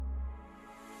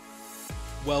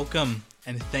Welcome,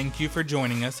 and thank you for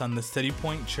joining us on the City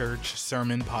Point Church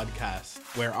Sermon Podcast,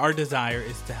 where our desire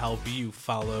is to help you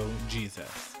follow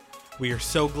Jesus. We are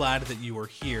so glad that you are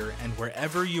here, and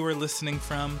wherever you are listening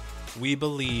from, we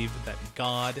believe that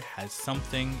God has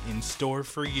something in store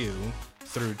for you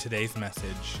through today's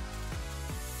message.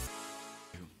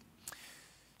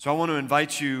 So I want to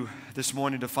invite you this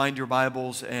morning to find your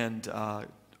Bibles and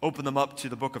open them up to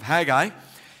the book of Haggai.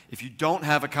 If you don't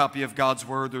have a copy of God's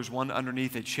Word, there's one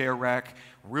underneath a chair rack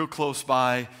real close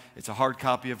by. It's a hard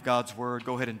copy of God's Word.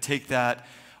 Go ahead and take that,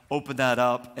 open that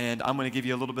up, and I'm going to give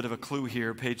you a little bit of a clue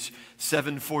here. Page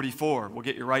 744 will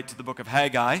get you right to the book of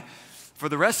Haggai. For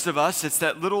the rest of us, it's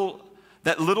that little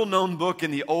known book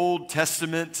in the Old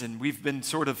Testament, and we've been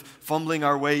sort of fumbling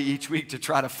our way each week to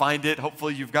try to find it.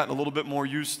 Hopefully you've gotten a little bit more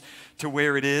used to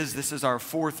where it is. This is our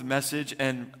fourth message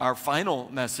and our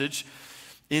final message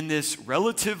in this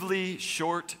relatively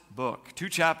short book. 2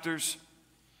 chapters,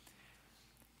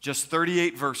 just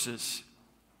 38 verses.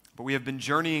 But we have been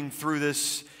journeying through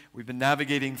this, we've been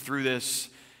navigating through this,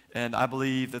 and I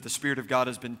believe that the Spirit of God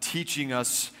has been teaching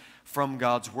us from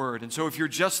God's Word. And so if you're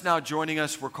just now joining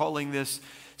us, we're calling this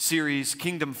series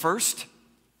Kingdom First.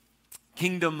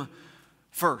 Kingdom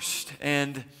First.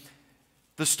 And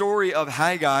the story of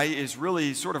Haggai is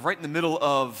really sort of right in the middle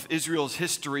of Israel's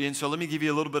history. And so let me give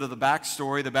you a little bit of the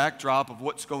backstory, the backdrop of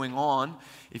what's going on,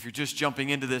 if you're just jumping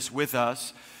into this with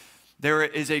us. There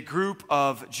is a group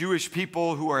of Jewish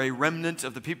people who are a remnant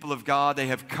of the people of God. They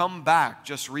have come back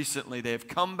just recently. They have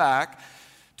come back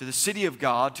to the city of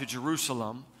God, to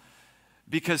Jerusalem,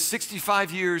 because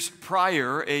 65 years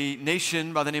prior, a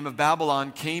nation by the name of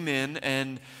Babylon came in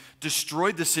and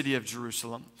destroyed the city of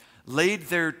Jerusalem, laid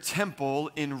their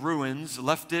temple in ruins,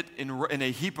 left it in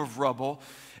a heap of rubble,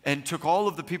 and took all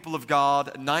of the people of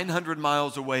God 900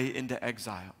 miles away into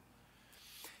exile.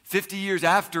 50 years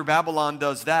after Babylon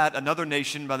does that, another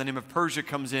nation by the name of Persia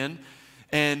comes in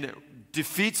and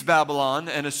defeats Babylon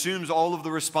and assumes all of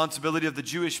the responsibility of the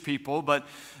Jewish people, but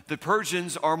the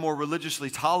Persians are more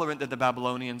religiously tolerant than the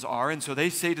Babylonians are, and so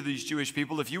they say to these Jewish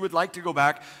people, if you would like to go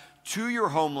back to your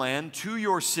homeland, to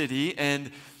your city,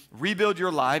 and rebuild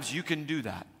your lives, you can do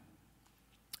that.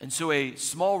 And so a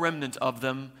small remnant of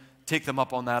them take them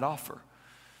up on that offer.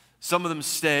 Some of them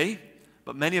stay,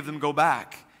 but many of them go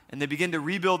back, and they begin to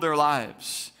rebuild their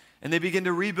lives. And they begin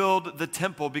to rebuild the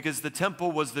temple, because the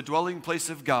temple was the dwelling place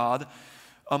of God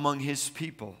among His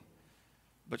people.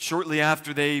 But shortly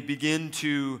after they begin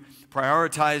to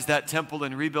prioritize that temple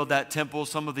and rebuild that temple,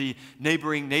 some of the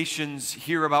neighboring nations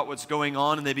hear about what's going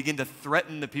on, and they begin to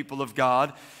threaten the people of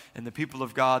God, and the people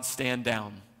of God stand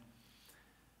down.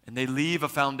 And they leave a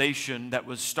foundation that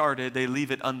was started, they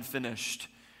leave it unfinished.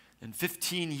 And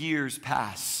 15 years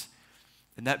pass,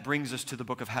 and that brings us to the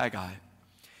book of Haggai.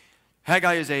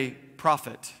 Haggai is a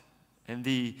prophet, and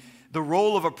the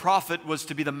role of a prophet was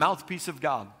to be the mouthpiece of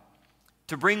God,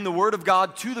 to bring the word of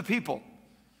God to the people.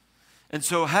 And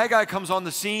so Haggai comes on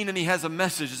the scene, and he has a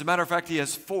message. As a matter of fact, he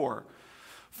has four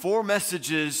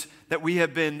messages that we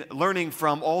have been learning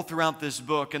from all throughout this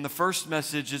book. And the first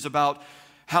message is about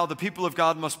how the people of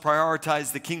God must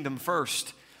prioritize the kingdom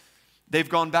first. They've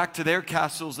gone back to their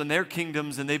castles and their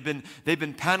kingdoms, and they've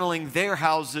been paneling their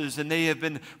houses, and they have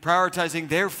been prioritizing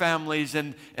their families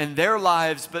and their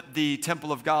lives, but the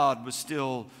temple of God was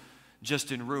still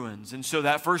just in ruins. And so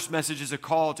that first message is a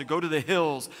call to go to the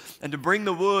hills and to bring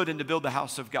the wood and to build the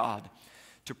house of God,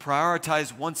 to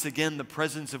prioritize once again the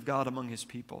presence of God among His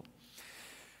people.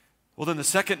 Well, then the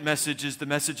second message is the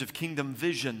message of kingdom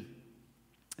vision.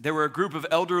 There were a group of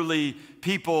elderly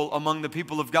people among the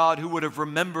people of God who would have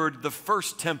remembered the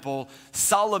first temple,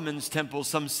 Solomon's temple,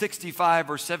 some 65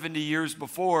 or 70 years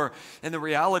before. And the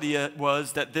reality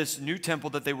was that this new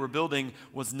temple that they were building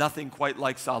was nothing quite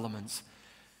like Solomon's.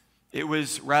 It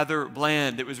was rather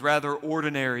bland. It was rather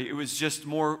ordinary. It was just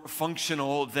more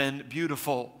functional than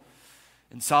beautiful.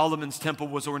 And Solomon's temple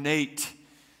was ornate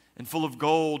and full of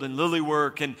gold and lily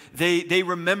work, and they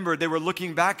remembered, they were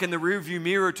looking back in the rearview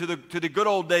mirror to the good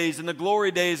old days and the glory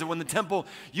days of when the temple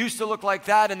used to look like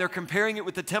that, and they're comparing it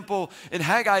with the temple in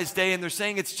Haggai's day, and they're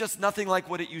saying it's just nothing like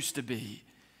what it used to be.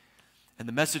 And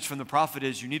the message from the prophet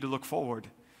is you need to look forward.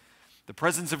 The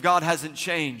presence of God hasn't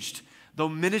changed. Though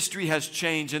ministry has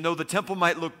changed, and though the temple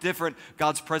might look different,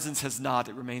 God's presence has not.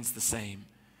 It remains the same.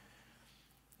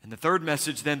 And the third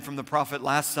message then from the prophet,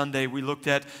 last Sunday, we looked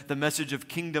at the message of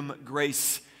kingdom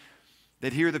grace.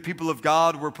 That here the people of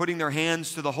God were putting their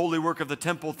hands to the holy work of the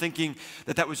temple, thinking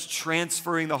that that was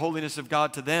transferring the holiness of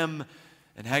God to them.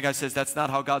 And Haggai says that's not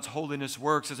how God's holiness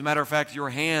works. As a matter of fact, your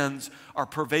hands are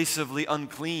pervasively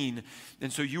unclean.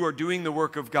 And so you are doing the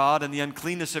work of God, and the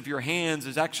uncleanness of your hands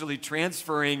is actually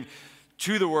transferring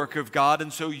to the work of God.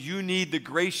 And so you need the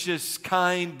gracious,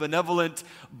 kind, benevolent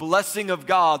blessing of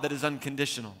God that is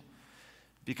unconditional.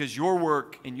 Because your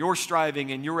work and your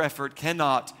striving and your effort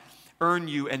cannot earn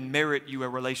you and merit you a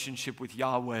relationship with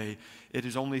Yahweh. It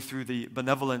is only through the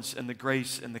benevolence and the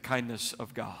grace and the kindness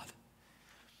of God.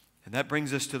 And that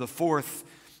brings us to the fourth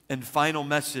and final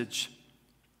message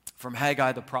from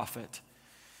Haggai the prophet.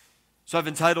 So I've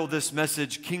entitled this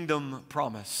message, Kingdom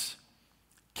Promise.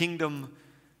 Kingdom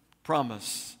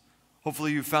Promise.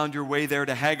 Hopefully you found your way there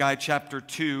to Haggai chapter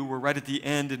 2. We're right at the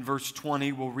end in verse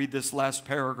 20. We'll read this last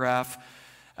paragraph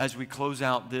as we close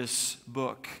out this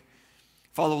book.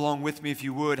 Follow along with me if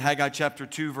you would. Haggai chapter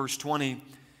 2, verse 20.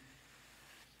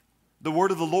 The word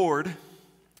of the Lord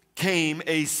came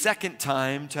a second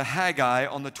time to Haggai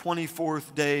on the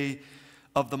 24th day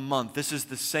of the month. This is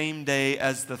the same day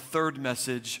as the third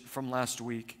message from last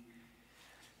week.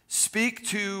 Speak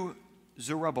to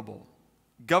Zerubbabel,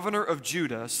 governor of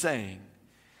Judah, saying,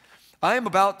 I am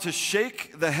about to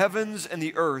shake the heavens and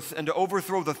the earth and to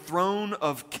overthrow the throne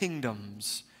of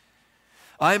kingdoms.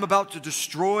 I am about to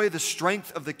destroy the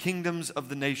strength of the kingdoms of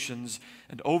the nations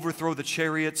and overthrow the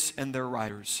chariots and their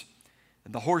riders.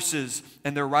 And the horses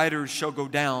and their riders shall go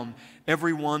down,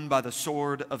 every one by the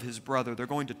sword of his brother. They're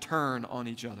going to turn on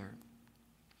each other.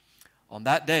 On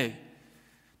that day,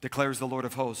 declares the Lord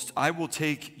of hosts, I will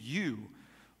take you,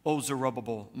 O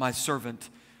Zerubbabel, my servant,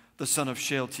 the son of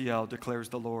Shealtiel, declares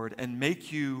the Lord, and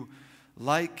make you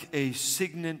like a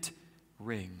signet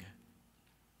ring.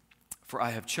 For I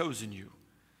have chosen you,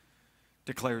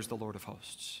 declares the Lord of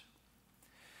hosts.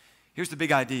 Here's the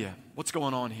big idea. What's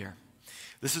going on here?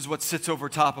 This is what sits over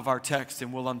top of our text,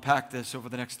 and we'll unpack this over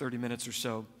the next 30 minutes or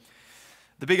so.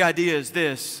 The big idea is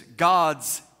this: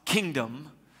 God's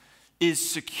kingdom is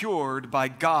secured by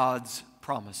God's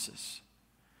promises.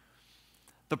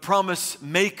 The promise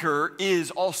maker is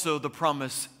also the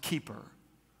promise keeper.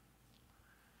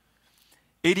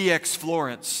 ADX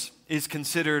Florence is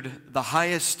considered the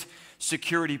highest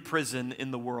security prison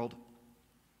in the world.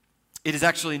 It is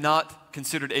actually not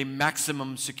considered a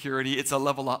maximum security. It's a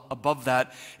level above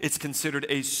that. It's considered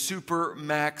a super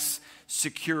max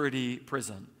security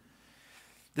prison.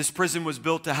 This prison was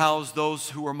built to house those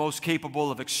who are most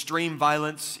capable of extreme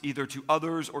violence, either to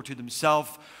others or to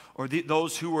themselves, or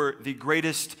those who were the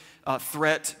greatest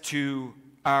threat to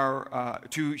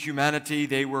to humanity.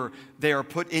 They are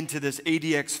put into this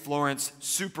ADX Florence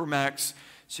supermax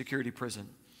security prison.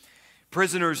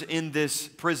 Prisoners in this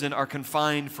prison are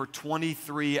confined for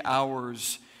 23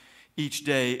 hours each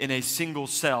day in a single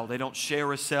cell. They don't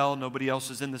share a cell. Nobody else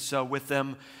is in the cell with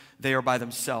them. They are by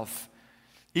themselves.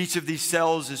 Each of these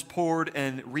cells is poured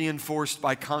and reinforced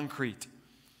by concrete.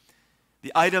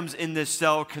 The items in this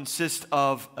cell consist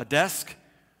of a desk,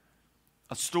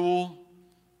 a stool,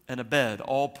 and a bed,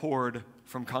 all poured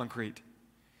from concrete.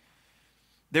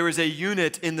 There is a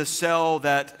unit in the cell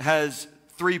that has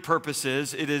three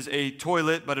purposes. It is a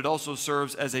toilet, but it also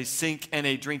serves as a sink and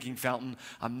a drinking fountain.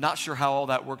 I'm not sure how all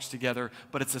that works together,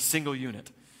 but it's a single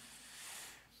unit.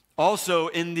 Also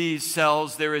in these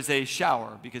cells, there is a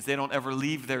shower because they don't ever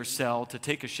leave their cell to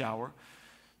take a shower.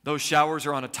 Those showers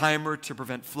are on a timer to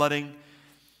prevent flooding.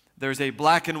 There's a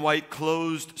black and white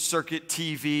closed circuit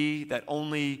TV that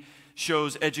only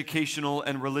shows educational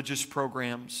and religious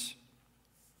programs.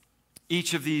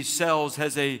 Each of these cells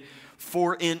has a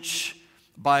 4-inch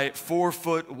by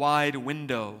 4-foot wide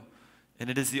window, and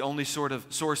it is the only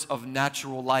source of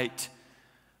natural light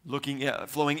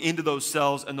flowing into those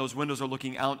cells, and those windows are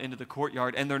looking out into the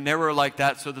courtyard, and they're narrow like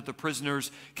that so that the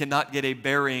prisoners cannot get a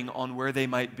bearing on where they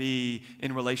might be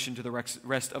in relation to the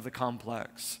rest of the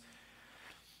complex.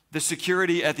 The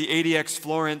security at the ADX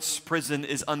Florence prison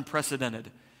is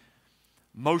unprecedented.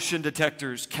 Motion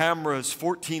detectors, cameras,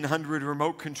 1,400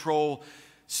 remote control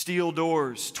steel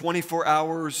doors, 24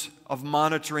 hours of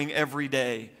monitoring every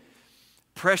day.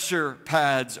 Pressure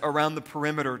pads around the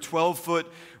perimeter, 12-foot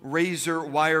razor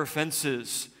wire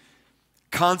fences,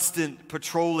 constant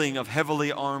patrolling of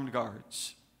heavily armed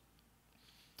guards.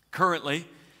 Currently,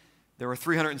 there are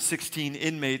 316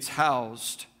 inmates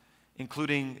housed,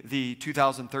 including the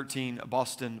 2013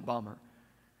 Boston bomber.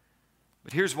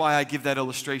 But here's why I give that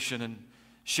illustration and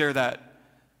share that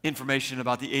information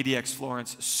about the ADX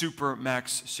Florence Super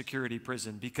Max Security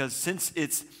Prison, because since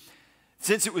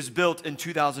it was built in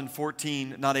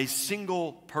 2014, not a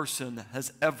single person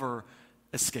has ever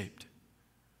escaped.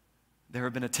 There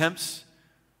have been attempts,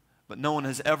 but no one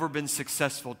has ever been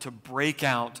successful to break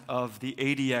out of the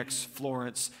ADX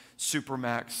Florence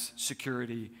Supermax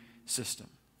security system.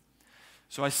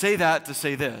 So I say that to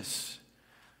say this,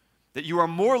 that you are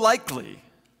more likely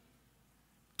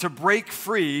to break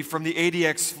free from the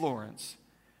ADX Florence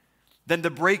than to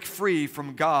break free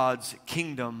from God's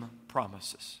kingdom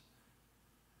promises.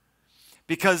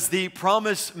 Because the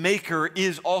promise maker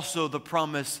is also the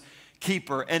promise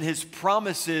keeper, and his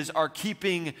promises are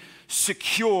keeping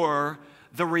secure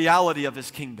the reality of his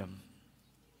kingdom.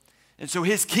 And so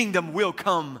his kingdom will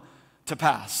come to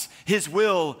pass. His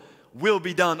will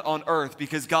be done on earth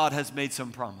because God has made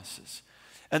some promises.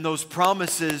 And those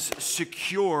promises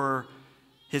secure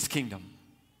his kingdom.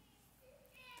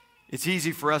 It's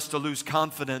easy for us to lose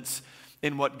confidence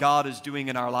in what God is doing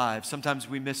in our lives. Sometimes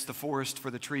we miss the forest for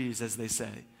the trees, as they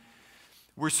say.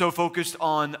 We're so focused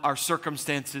on our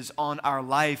circumstances, on our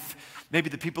life. Maybe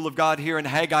the people of God here in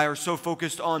Haggai are so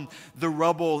focused on the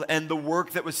rubble and the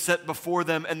work that was set before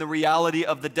them and the reality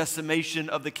of the decimation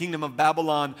of the kingdom of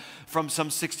Babylon from some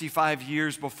 65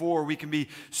 years before. We can be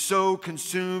so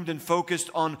consumed and focused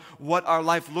on what our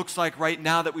life looks like right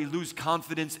now that we lose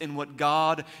confidence in what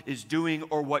God is doing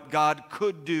or what God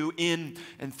could do in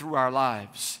and through our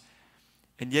lives.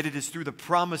 And yet it is through the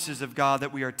promises of God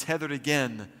that we are tethered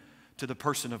again to the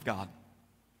person of God.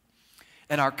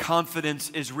 And our confidence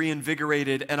is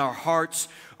reinvigorated and our hearts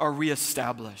are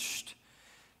reestablished.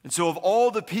 And so of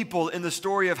all the people in the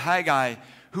story of Haggai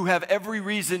who have every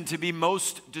reason to be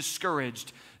most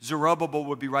discouraged, Zerubbabel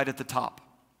would be right at the top.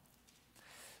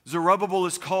 Zerubbabel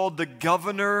is called the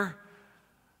governor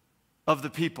of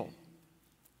the people.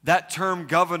 That term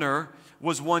governor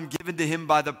was one given to him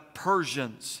by the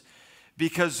Persians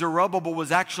because Zerubbabel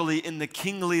was actually in the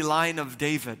kingly line of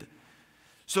David.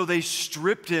 So they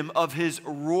stripped him of his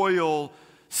royal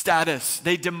status.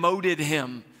 They demoted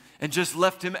him and just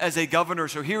left him as a governor.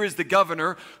 So here is the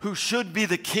governor who should be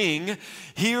the king,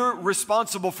 here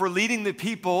responsible for leading the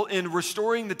people in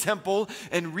restoring the temple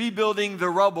and rebuilding the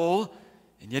rubble,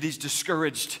 and yet he's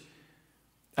discouraged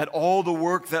at all the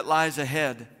work that lies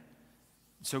ahead.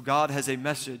 So God has a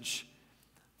message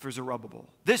for Zerubbabel.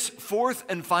 This fourth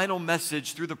and final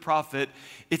message through the prophet,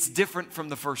 it's different from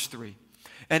the first three.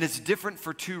 And it's different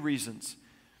for two reasons.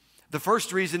 The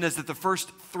first reason is that the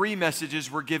first three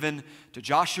messages were given to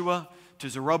Joshua, to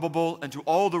Zerubbabel, and to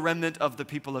all the remnant of the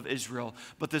people of Israel.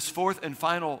 But this fourth and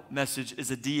final message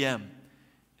is a DM.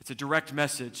 It's a direct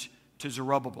message to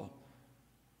Zerubbabel,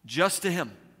 just to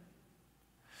him.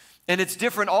 And it's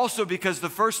different also because the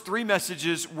first three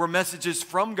messages were messages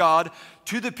from God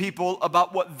to the people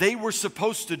about what they were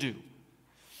supposed to do.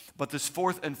 But this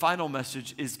fourth and final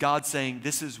message is God saying,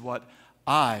 this is what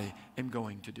I am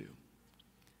going to do.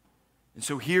 And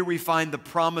so here we find the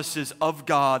promises of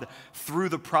God through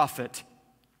the prophet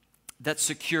that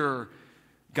secure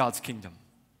God's kingdom.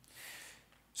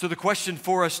 So the question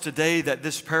for us today that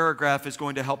this paragraph is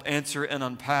going to help answer and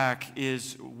unpack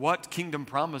is, what kingdom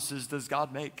promises does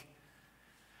God make?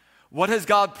 What has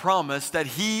God promised that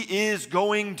he is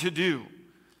going to do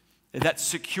that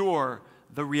secure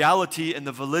the reality and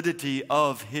the validity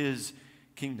of his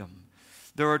kingdom?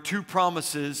 There are two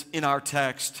promises in our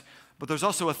text, but there's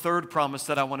also a third promise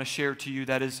that I want to share to you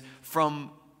that is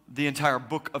from the entire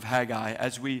book of Haggai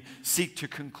as we seek to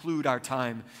conclude our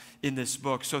time in this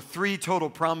book. So three total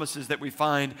promises that we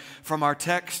find from our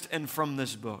text and from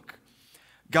this book.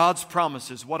 God's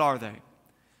promises, what are they?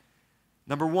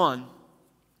 Number one,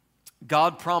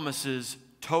 God promises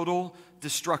total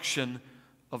destruction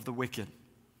of the wicked.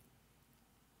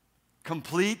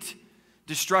 Complete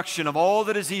destruction of all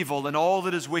that is evil and all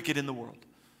that is wicked in the world.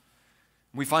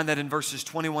 We find that in verses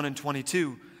 21 and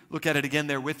 22. Look at it again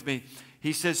there with me.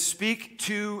 He says, speak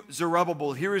to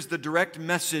Zerubbabel. Here is the direct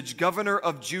message, governor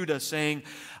of Judah, saying,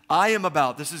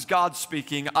 this is God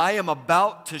speaking, I am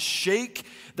about to shake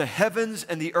the heavens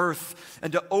and the earth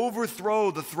and to overthrow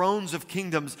the thrones of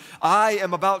kingdoms. I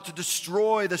am about to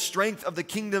destroy the strength of the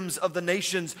kingdoms of the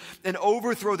nations and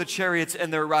overthrow the chariots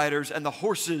and their riders, and the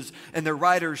horses and their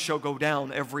riders shall go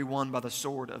down, every one by the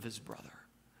sword of his brother.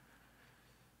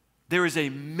 There is a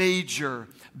major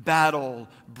battle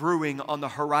brewing on the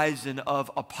horizon of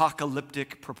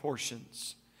apocalyptic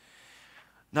proportions.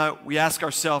 Now, we ask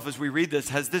ourselves as we read this,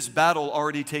 has this battle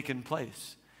already taken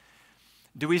place?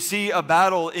 Do we see a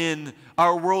battle in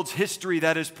our world's history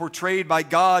that is portrayed by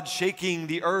God shaking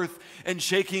the earth and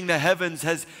shaking the heavens?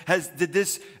 Did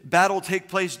this battle take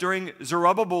place during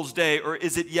Zerubbabel's day, or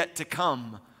is it yet to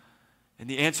come? And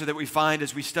the answer that we find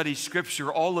as we study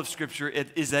Scripture, all of Scripture,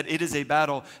 is that it is a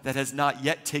battle that has not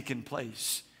yet taken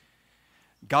place.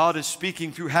 God is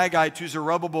speaking through Haggai to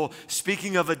Zerubbabel,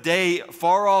 speaking of a day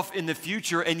far off in the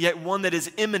future and yet one that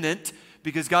is imminent,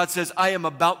 because God says, I am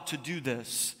about to do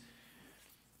this.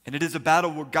 And it is a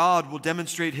battle where God will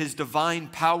demonstrate his divine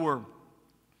power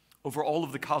over all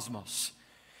of the cosmos.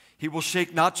 He will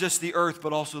shake not just the earth,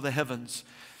 but also the heavens.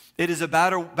 It is a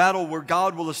battle where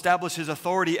God will establish his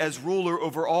authority as ruler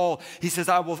over all. He says,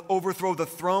 I will overthrow the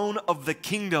throne of the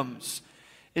kingdoms.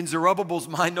 In Zerubbabel's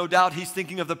mind, no doubt, he's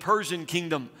thinking of the Persian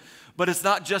kingdom. But it's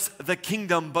not just the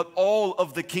kingdom, but all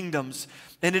of the kingdoms.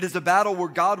 And it is a battle where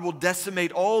God will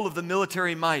decimate all of the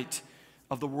military might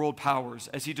of the world powers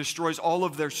as he destroys all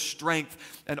of their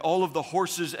strength, and all of the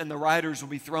horses and the riders will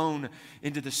be thrown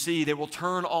into the sea. They will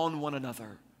turn on one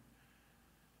another.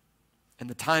 And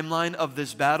the timeline of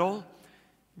this battle,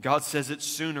 God says it's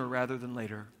sooner rather than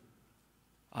later.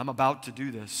 I'm about to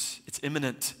do this. It's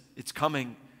imminent. It's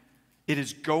coming. It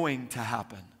is going to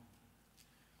happen.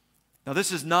 Now,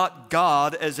 this is not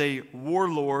God as a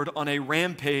warlord on a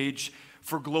rampage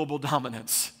for global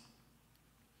dominance.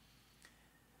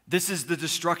 This is the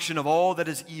destruction of all that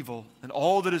is evil and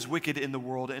all that is wicked in the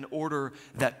world in order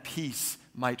that peace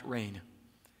might reign.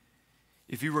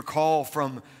 If you recall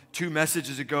from 2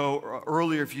 messages ago or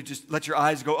earlier, if you just let your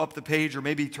eyes go up the page or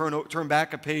maybe turn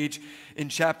back a page in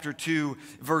chapter 2,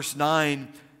 verse 9,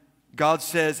 God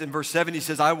says in verse 7, he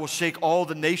says, I will shake all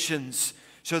the nations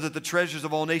so that the treasures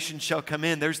of all nations shall come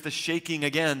in. There's the shaking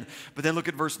again. But then look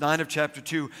at verse 9 of chapter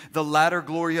 2. The latter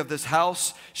glory of this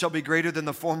house shall be greater than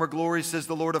the former glory, says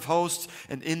the Lord of hosts,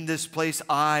 and in this place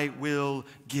I will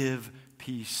give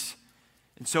peace.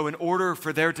 And so in order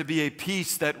for there to be a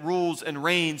peace that rules and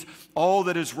reigns, all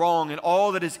that is wrong and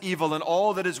all that is evil and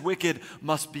all that is wicked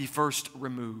must be first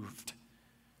removed.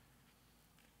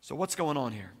 So what's going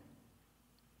on here?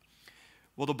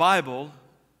 Well, the Bible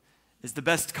is the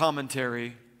best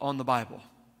commentary on the Bible.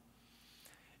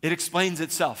 It explains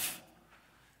itself.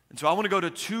 And so I want to go to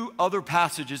 2 other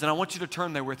passages, and I want you to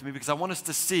turn there with me because I want us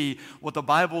to see what the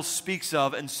Bible speaks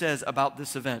of and says about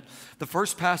this event. The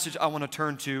first passage I want to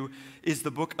turn to is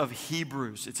the book of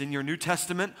Hebrews. It's in your New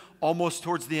Testament, almost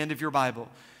towards the end of your Bible.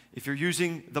 If you're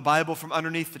using the Bible from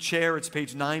underneath the chair, it's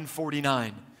page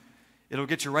 949. It'll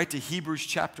get you right to Hebrews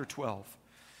chapter 12.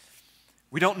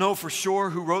 We don't know for sure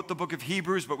who wrote the book of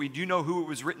Hebrews, but we do know who it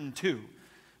was written to,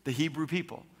 the Hebrew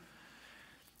people.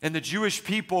 And the Jewish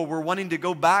people were wanting to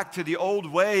go back to the old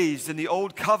ways and the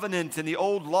old covenant and the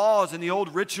old laws and the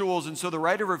old rituals. And so the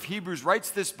writer of Hebrews writes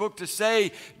this book to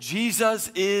say,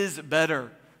 Jesus is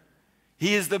better.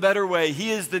 He is the better way.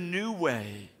 He is the new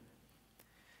way.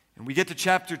 And we get to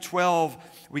chapter 12,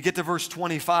 we get to verse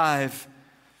 25,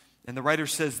 and the writer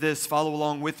says this, follow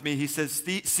along with me. He says,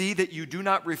 see that you do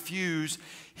not refuse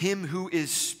him who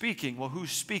is speaking. Well, who's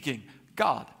speaking?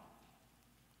 God.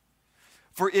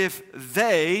 For if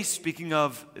they, speaking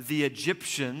of the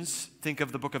Egyptians, think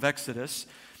of the book of Exodus,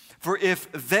 for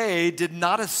if they did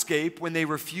not escape when they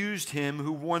refused him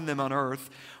who warned them on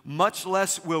earth, much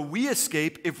less will we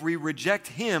escape if we reject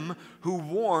him who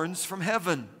warns from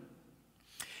heaven.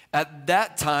 At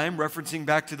that time, referencing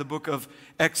back to the book of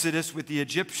Exodus with the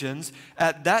Egyptians,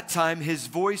 at that time his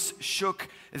voice shook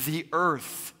the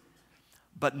earth.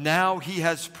 But now he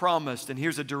has promised, and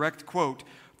here's a direct quote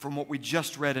from what we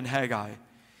just read in Haggai,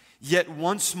 yet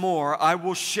once more I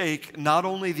will shake not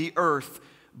only the earth,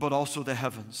 but also the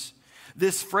heavens.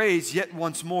 This phrase, yet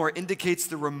once more, indicates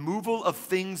the removal of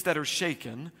things that are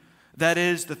shaken, that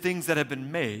is, the things that have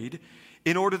been made,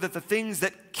 in order that the things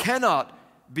that cannot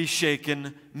be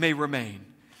shaken may remain.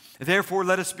 Therefore,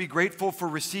 let us be grateful for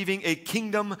receiving a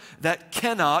kingdom that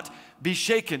cannot be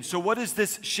shaken. So what is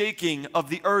this shaking of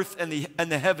the earth and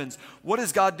the heavens? What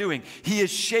is God doing? He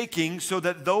is shaking so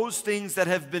that those things that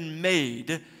have been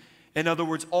made, in other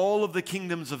words, all of the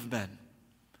kingdoms of men,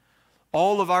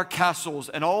 all of our castles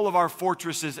and all of our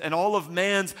fortresses and all of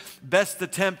man's best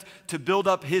attempt to build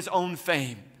up his own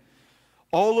fame,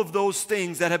 all of those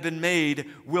things that have been made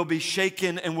will be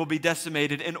shaken and will be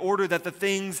decimated in order that the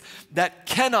things that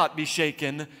cannot be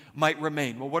shaken might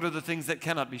remain. Well, what are the things that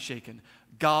cannot be shaken?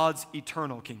 God's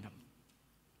eternal kingdom.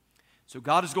 So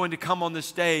God is going to come on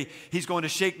this day. He's going to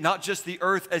shake not just the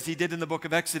earth as he did in the book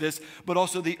of Exodus, but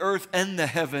also the earth and the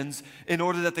heavens in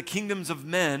order that the kingdoms of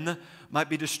men might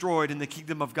be destroyed and the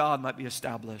kingdom of God might be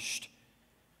established.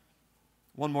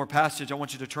 One more passage I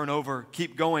want you to turn over.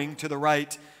 Keep going to the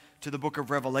right to the book of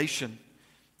Revelation.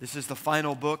 This is the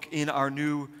final book in our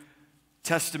New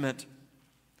Testament.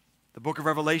 The book of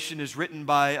Revelation is written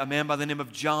by a man by the name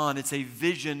of John. It's a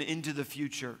vision into the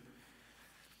future.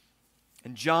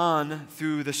 And John,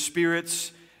 through the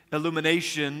Spirit's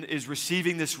illumination is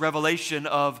receiving this revelation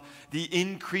of the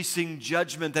increasing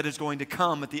judgment that is going to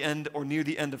come at the end or near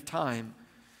the end of time.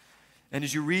 And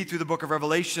as you read through the book of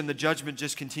Revelation, the judgment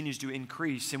just continues to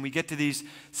increase. And we get to these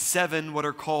 7 what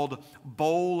are called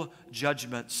bowl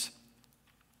judgments.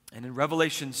 And in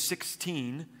Revelation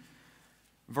 16,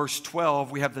 verse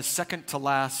 12, we have the second to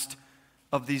last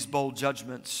of these bowl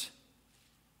judgments.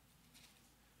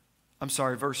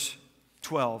 Verse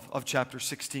 12 of chapter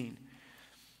 16.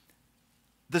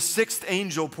 The 6th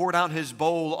angel poured out his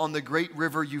bowl on the great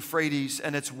river Euphrates,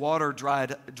 and its water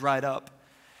dried up,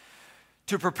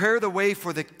 to prepare the way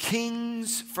for the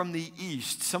kings from the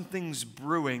east. Something's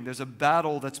brewing. There's a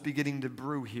battle that's beginning to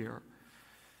brew here.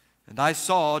 And I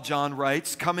saw, John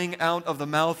writes, coming out of the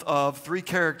mouth of 3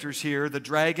 characters here, the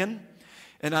dragon,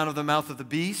 and out of the mouth of the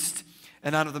beast,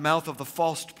 and out of the mouth of the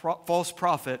false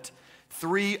prophet,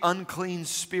 3 unclean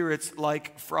spirits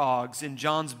like frogs. In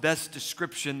John's best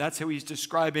description, that's how he's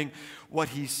describing what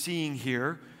he's seeing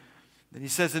here. And he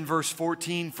says in verse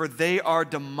 14, for they are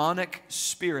demonic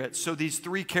spirits. So these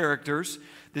 3 characters,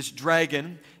 this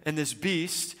dragon and this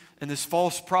beast and this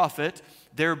false prophet,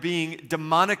 they're being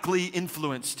demonically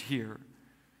influenced here.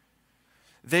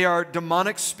 They are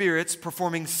demonic spirits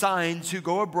performing signs who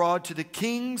go abroad to the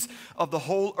kings of the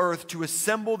whole earth to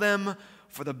assemble them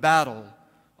for the battle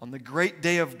on the great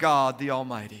day of God the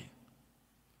Almighty.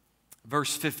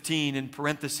 Verse 15, in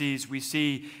parentheses, we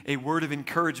see a word of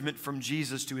encouragement from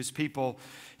Jesus to his people.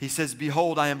 He says,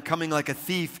 behold, I am coming like a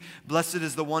thief. Blessed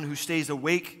is the one who stays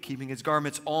awake, keeping his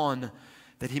garments on,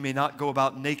 that he may not go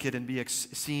about naked and be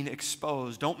seen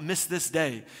exposed. Don't miss this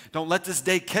day. Don't let this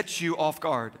day catch you off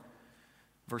guard.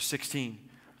 Verse 16,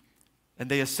 and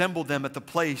they assembled them at the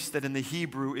place that in the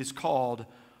Hebrew is called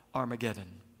Armageddon.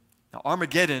 Now,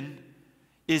 Armageddon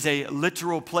is a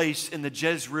literal place in the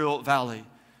Jezreel Valley.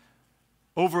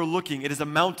 It is a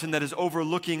mountain that is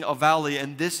overlooking a valley,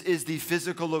 and this is the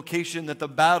physical location that the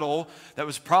battle that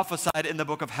was prophesied in the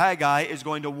book of Haggai is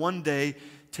going to one day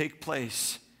take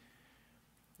place.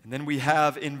 And then we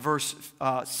have in verse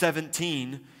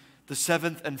 17, the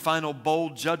 7th and final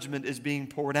bowl judgment is being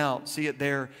poured out. See it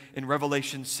there in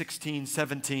Revelation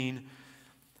 16:17.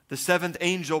 The 7th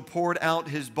angel poured out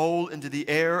his bowl into the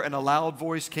air, and a loud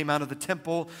voice came out of the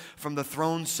temple from the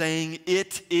throne saying,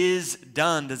 it is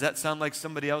done. Does that sound like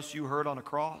somebody else you heard on a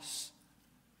cross?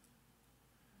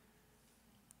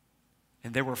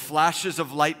 And there were flashes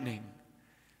of lightning,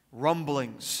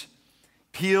 rumblings,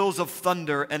 peals of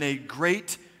thunder, and a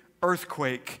great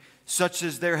earthquake, such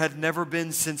as there had never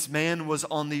been since man was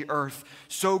on the earth.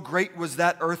 So great was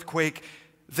that earthquake,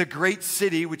 the great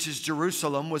city, which is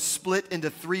Jerusalem, was split into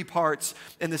 3 parts,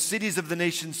 and the cities of the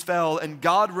nations fell. And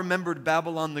God remembered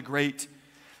Babylon the Great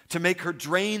to make her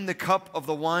drain the cup of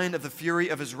the wine of the fury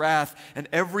of his wrath. And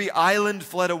every island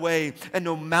fled away, and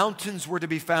no mountains were to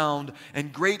be found.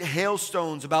 And great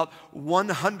hailstones, about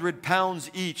 100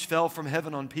 pounds each, fell from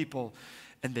heaven on people.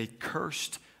 And they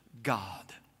cursed God.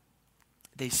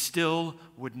 They still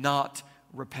would not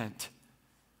repent.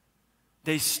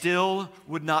 They still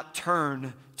would not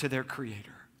turn to their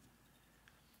Creator.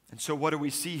 And so what do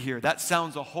we see here? That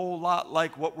sounds a whole lot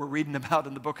like what we're reading about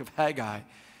in the book of Haggai.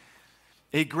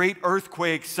 A great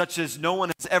earthquake such as no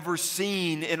one has ever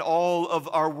seen in all of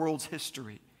our world's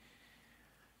history.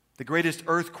 The greatest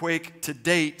earthquake to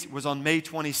date was on May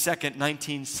 22nd,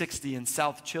 1960 in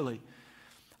South Chile.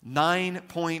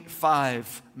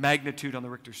 9.5 magnitude on the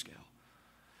Richter scale.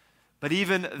 But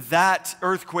even that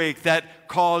earthquake that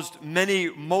caused many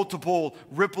multiple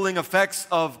rippling effects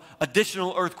of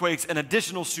additional earthquakes and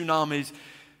additional tsunamis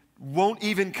won't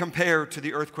even compare to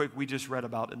the earthquake we just read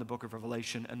about in the book of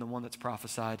Revelation and the one that's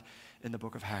prophesied in the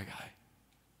book of Haggai.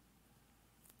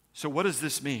 So what does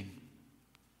this mean?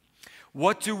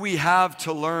 What do we have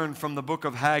to learn from the book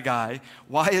of Haggai?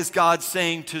 Why is God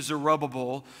saying to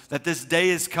Zerubbabel that this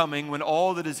day is coming when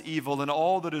all that is evil and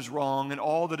all that is wrong and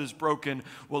all that is broken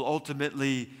will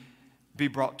ultimately be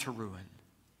brought to ruin?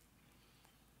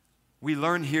 We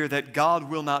learn here that God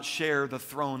will not share the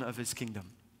throne of his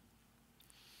kingdom.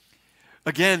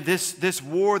 Again, this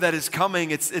war that is coming,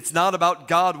 it's not about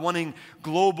God wanting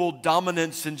global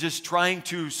dominance and just trying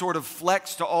to sort of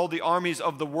flex to all the armies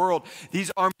of the world.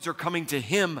 These armies are coming to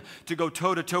him to go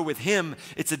toe-to-toe with him.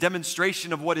 It's a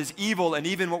demonstration of what is evil, and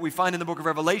even what we find in the book of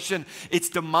Revelation, it's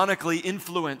demonically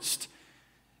influenced.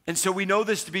 And so we know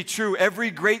this to be true. Every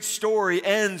great story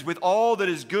ends with all that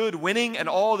is good winning and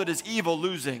all that is evil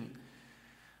losing.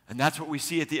 And that's what we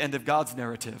see at the end of God's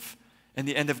narrative and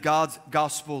the end of God's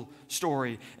gospel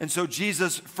story. And so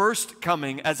Jesus' first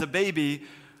coming as a baby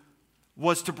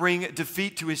was to bring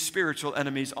defeat to his spiritual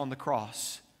enemies on the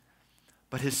cross.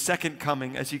 But his second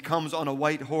coming, as he comes on a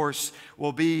white horse,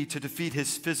 will be to defeat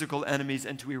his physical enemies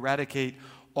and to eradicate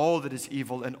all that is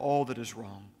evil and all that is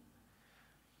wrong.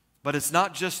 But it's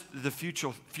not just the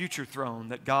future throne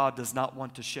that God does not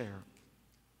want to share.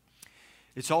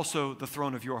 It's also the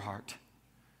throne of your heart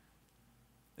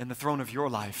and the throne of your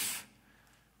life.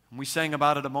 And we sang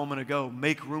about it a moment ago,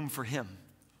 make room for him.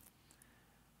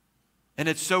 And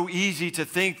it's so easy to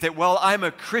think that, well, I'm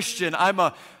a Christian, I'm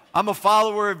a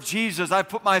follower of Jesus, I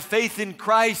put my faith in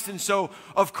Christ, and so,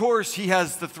 of course, he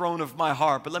has the throne of my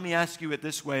heart. But let me ask you it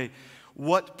this way,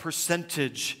 what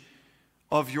percentage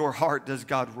of your heart does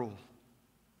God rule?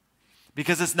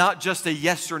 Because it's not just a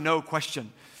yes or no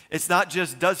question. It's not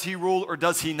just does he rule or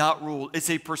does he not rule. It's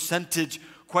a percentage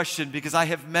question, because I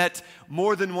have met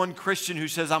more than one Christian who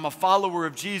says, I'm a follower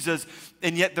of Jesus,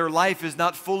 and yet their life is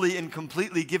not fully and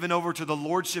completely given over to the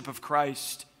lordship of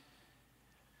Christ.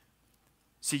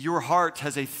 See, your heart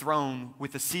has a throne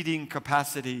with a seating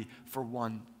capacity for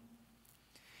one.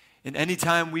 And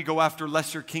anytime we go after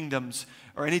lesser kingdoms,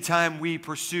 or anytime we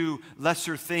pursue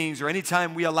lesser things, or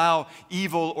anytime we allow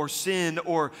evil or sin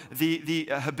or the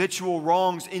habitual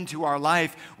wrongs into our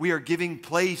life, we are giving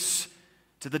place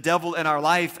to the devil in our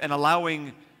life and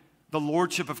allowing the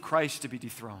lordship of Christ to be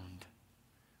dethroned.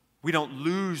 We don't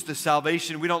lose the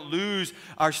salvation. We don't lose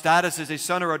our status as a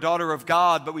son or a daughter of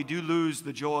God, but we do lose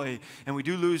the joy, and we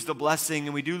do lose the blessing,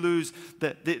 and we do lose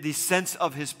the sense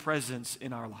of his presence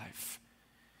in our life.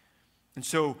 And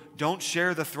so don't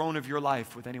share the throne of your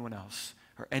life with anyone else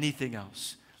or anything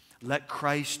else. Let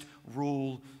Christ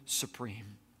rule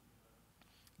supreme.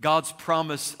 God's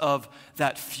promise of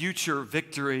that future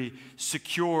victory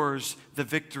secures the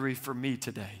victory for me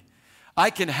today. I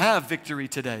can have victory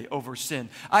today over sin.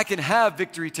 I can have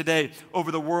victory today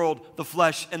over the world, the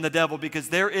flesh, and the devil, because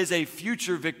there is a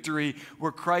future victory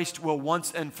where Christ will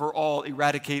once and for all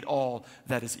eradicate all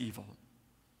that is evil.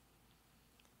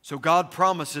 So God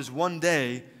promises one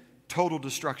day total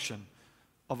destruction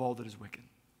of all that is wicked.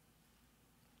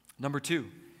 Number two,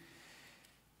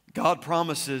 God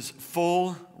promises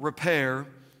full repair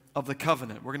of the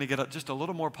covenant. We're going to get just a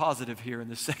little more positive here in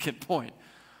the second point.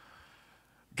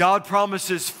 God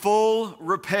promises full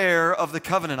repair of the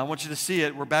covenant. I want you to see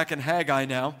it. We're back in Haggai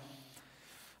now.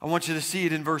 I want you to see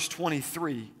it in verse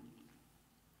 23.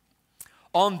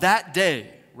 On that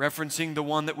day, referencing the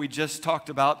one that we just talked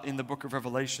about in the book of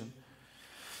Revelation.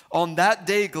 On that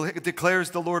day,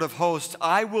 declares the Lord of hosts,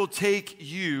 I will take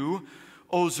you,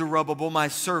 O Zerubbabel, my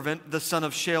servant, the son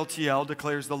of Shealtiel,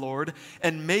 declares the Lord,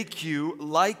 and make you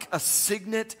like a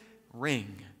signet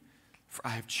ring. For I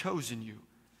have chosen you,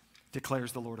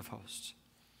 declares the Lord of hosts.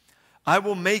 I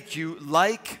will make you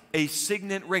like a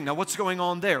signet ring. Now, what's going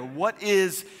on there? What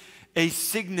is a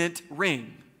signet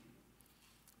ring?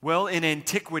 Well, in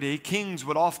antiquity, kings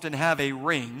would often have a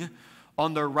ring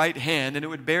on their right hand, and it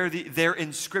would bear their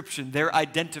inscription, their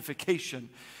identification.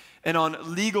 And on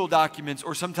legal documents,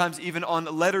 or sometimes even on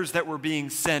letters that were being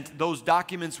sent, those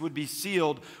documents would be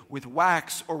sealed with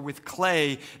wax or with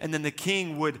clay, and then the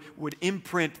king would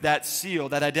imprint that seal,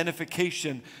 that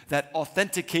identification that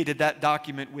authenticated that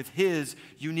document with his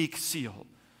unique seal,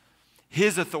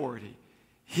 his authority,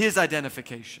 his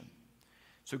identification.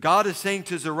 So God is saying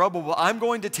to Zerubbabel, I'm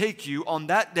going to take you on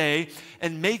that day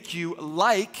and make you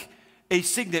like a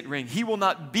signet ring. He will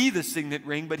not be the signet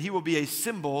ring, but he will be a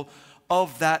symbol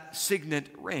of that signet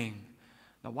ring.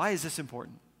 Now, why is this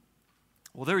important?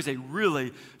 Well, there is a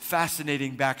really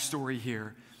fascinating backstory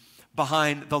here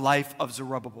behind the life of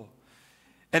Zerubbabel.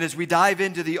 And as we dive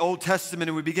into the Old Testament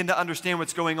and we begin to understand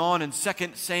what's going on in 2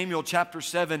 Samuel chapter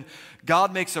 7,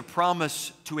 God makes a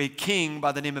promise to a king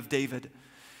by the name of David.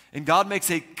 And God makes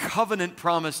a covenant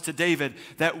promise to David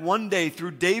that one day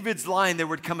through David's line there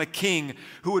would come a king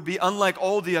who would be unlike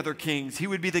all the other kings. He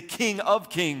would be the King of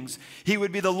kings. He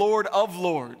would be the Lord of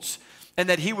lords. And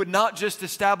that he would not just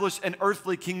establish an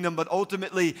earthly kingdom, but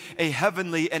ultimately a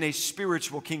heavenly and a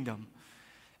spiritual kingdom.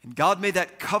 And God made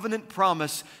that covenant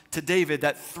promise to David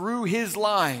that through his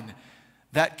line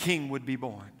that king would be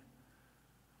born.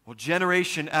 Well,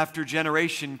 generation after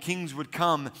generation, kings would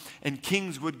come and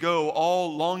kings would go,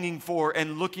 all longing for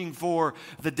and looking for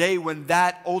the day when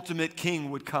that ultimate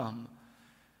king would come.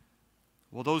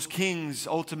 Well, those kings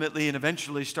ultimately and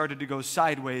eventually started to go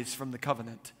sideways from the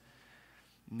covenant.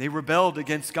 And they rebelled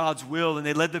against God's will, and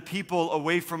they led the people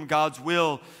away from God's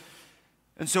will.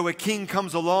 And so a king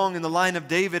comes along in the line of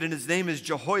David, and his name is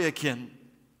Jehoiakim.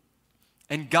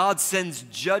 And God sends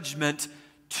judgment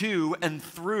to and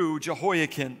through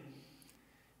Jehoiakim.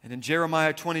 And in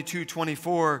Jeremiah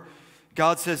 22:24,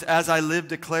 God says, as I live,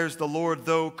 declares the Lord,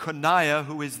 though Coniah,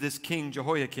 who is this king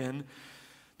Jehoiakim,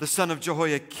 the son of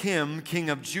Jehoiakim, king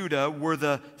of Judah, were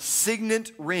the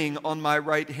signet ring on my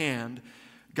right hand,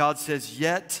 God says,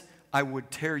 yet I would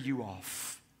tear you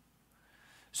off.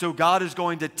 So God is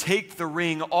going to take the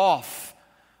ring off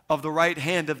of the right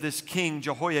hand of this king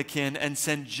Jehoiakim and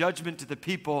send judgment to the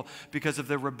people because of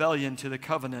their rebellion to the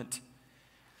covenant.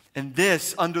 And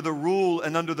this, under the rule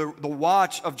and under the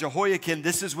watch of Jehoiakim,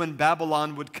 this is when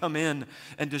Babylon would come in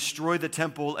and destroy the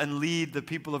temple and lead the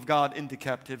people of God into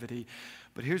captivity.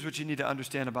 But here's what you need to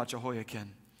understand about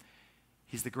Jehoiakim.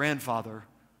 He's the grandfather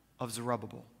of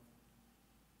Zerubbabel.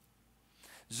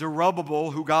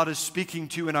 Zerubbabel, who God is speaking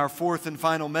to in our fourth and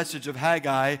final message of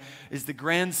Haggai, is the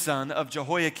grandson of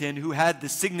Jehoiakim, who had the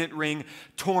signet ring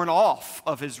torn off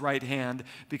of his right hand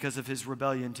because of his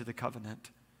rebellion to the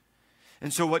covenant.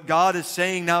 And so what God is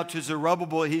saying now to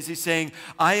Zerubbabel, he's saying,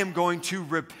 I am going to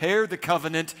repair the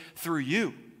covenant through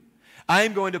you. I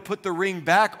am going to put the ring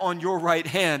back on your right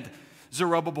hand,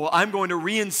 Zerubbabel. I'm going to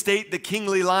reinstate the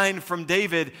kingly line from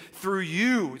David through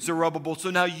you, Zerubbabel.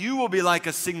 So now you will be like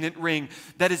a signet ring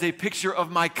that is a picture of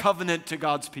my covenant to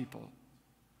God's people.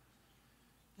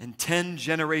 And 10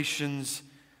 generations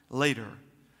later,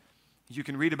 you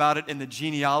can read about it in the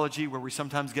genealogy where we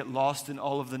sometimes get lost in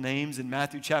all of the names in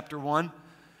Matthew chapter 1.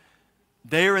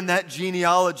 There in that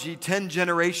genealogy, 10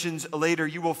 generations later,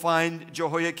 you will find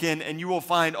Jehoiakim and you will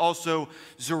find also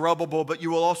Zerubbabel, but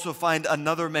you will also find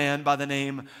another man by the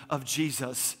name of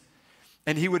Jesus.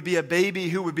 And he would be a baby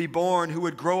who would be born, who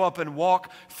would grow up and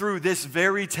walk through this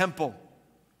very temple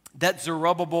that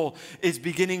Zerubbabel is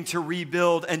beginning to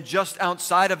rebuild. And just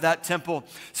outside of that temple,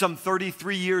 some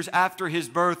 33 years after his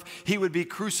birth, he would be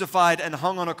crucified and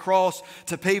hung on a cross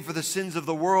to pay for the sins of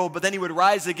the world. But then he would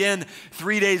rise again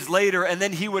 3 days later, and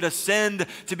then he would ascend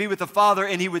to be with the Father,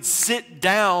 and he would sit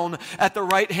down at the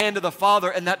right hand of the Father.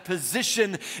 And that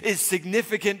position is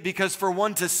significant because for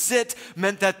one to sit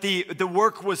meant that the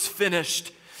work was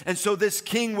finished. And so this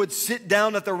king would sit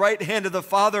down at the right hand of the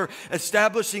Father,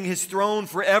 establishing his throne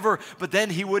forever. But then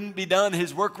he wouldn't be done.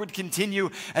 His work would continue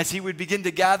as he would begin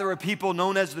to gather a people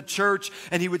known as the church,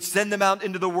 and he would send them out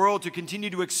into the world to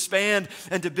continue to expand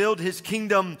and to build his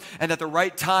kingdom. And at the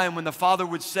right time, when the Father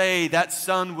would say, that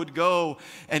son would go,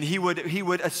 and he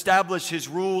would establish his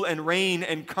rule and reign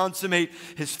and consummate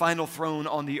his final throne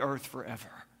on the earth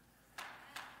forever.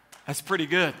 That's pretty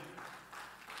good.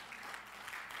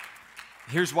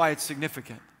 Here's why it's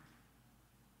significant.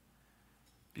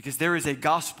 Because there is a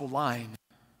gospel line.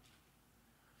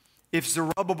 If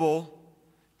Zerubbabel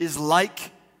is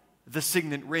like the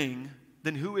signet ring,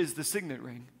 then who is the signet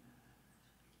ring?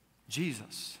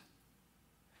 Jesus.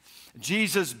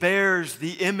 Jesus bears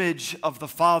the image of the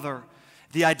Father,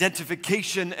 the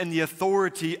identification and the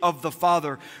authority of the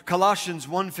Father. Colossians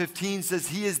 1:15 says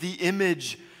he is the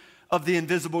image of the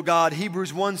invisible God.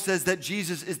 Hebrews 1 says that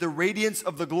Jesus is the radiance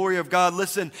of the glory of God.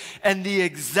 Listen, and the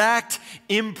exact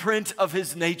imprint of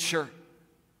his nature.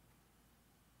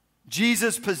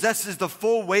 Jesus possesses the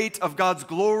full weight of God's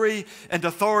glory and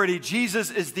authority.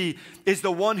 Jesus is the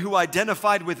one who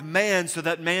identified with man so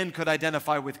that man could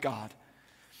identify with God.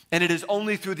 And it is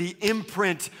only through the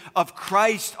imprint of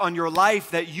Christ on your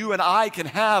life that you and I can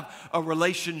have a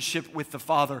relationship with the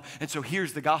Father. And so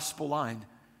here's the gospel line.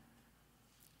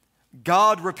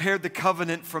 God repaired the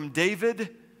covenant from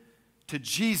David to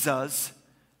Jesus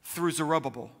through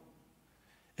Zerubbabel.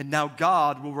 And now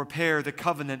God will repair the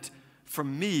covenant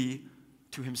from me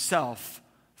to himself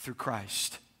through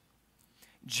Christ.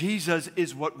 Jesus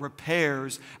is what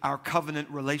repairs our covenant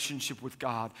relationship with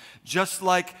God. Just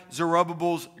like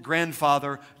Zerubbabel's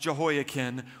grandfather,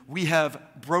 Jehoiakim, we have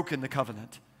broken the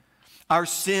covenant. Our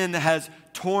sin has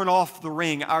torn off the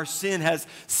ring. Our sin has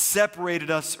separated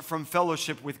us from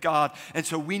fellowship with God. And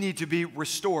so we need to be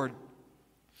restored.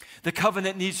 The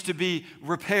covenant needs to be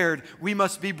repaired. We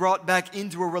must be brought back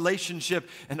into a relationship,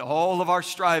 and all of our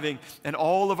striving and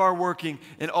all of our working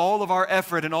and all of our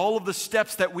effort and all of the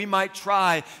steps that we might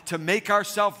try to make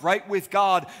ourselves right with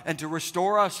God and to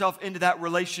restore ourselves into that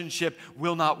relationship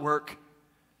will not work.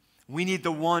 We need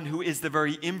the one who is the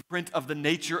very imprint of the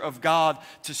nature of God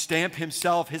to stamp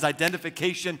himself, his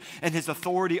identification, and his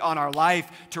authority on our life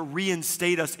to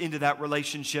reinstate us into that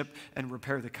relationship and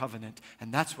repair the covenant.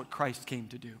 And that's what Christ came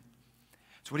to do.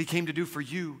 It's what he came to do for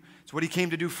you. It's what he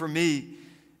came to do for me.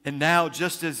 And now,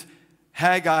 just as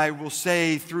Haggai will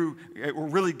say through, or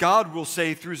really God will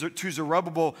say to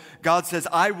Zerubbabel, God says,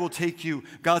 I will take you.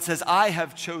 God says, I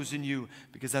have chosen you,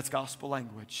 because that's gospel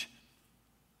language.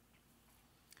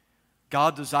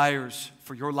 God desires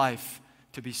for your life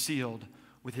to be sealed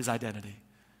with his identity.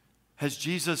 Has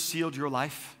Jesus sealed your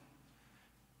life?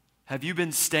 Have you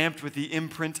been stamped with the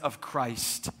imprint of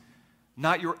Christ?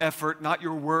 Not your effort, not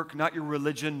your work, not your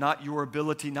religion, not your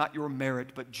ability, not your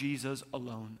merit, but Jesus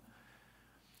alone.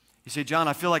 You say, John,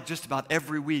 I feel like just about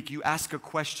every week you ask a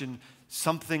question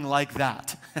something like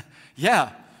that.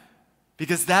 Yeah,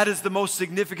 because that is the most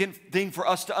significant thing for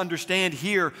us to understand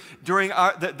here during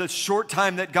the short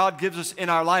time that God gives us in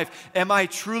our life. Am I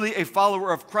truly a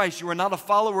follower of Christ? You are not a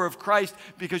follower of Christ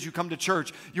because you come to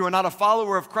church. You are not a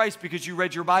follower of Christ because you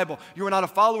read your Bible. You are not a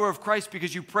follower of Christ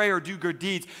because you pray or do good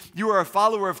deeds. You are a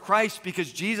follower of Christ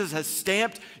because Jesus has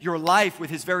stamped your life with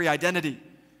his very identity.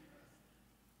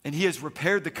 And he has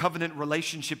repaired the covenant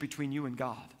relationship between you and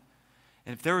God.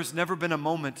 And if there has never been a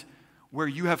moment where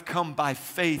you have come by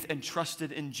faith and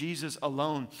trusted in Jesus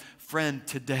alone, friend,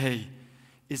 today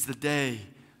is the day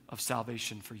of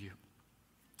salvation for you.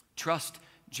 Trust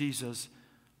Jesus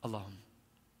alone.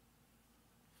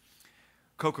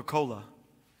 Coca-Cola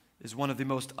is one of the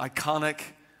most iconic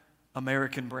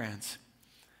American brands.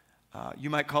 You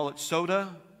might call it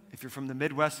soda. If you're from the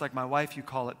Midwest like my wife, you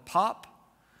call it pop.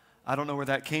 I don't know where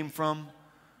that came from.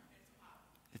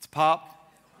 It's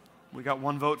pop. We got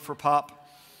one vote for pop.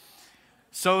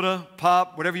 Soda,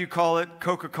 pop, whatever you call it,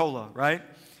 Coca-Cola, right?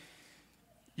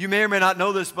 You may or may not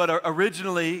know this, but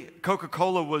originally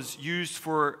Coca-Cola was used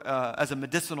for as a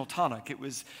medicinal tonic. It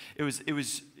was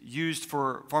used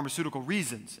for pharmaceutical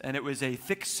reasons, and it was a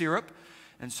thick syrup.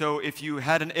 And so if you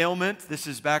had an ailment, this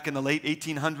is back in the late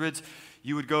 1800s,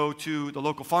 you would go to the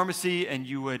local pharmacy and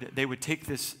they would take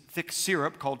this thick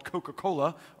syrup called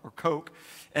Coca-Cola or Coke,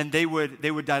 and they would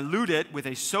dilute it with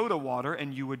a soda water,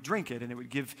 and you would drink it, and it would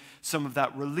give some of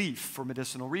that relief for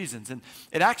medicinal reasons. And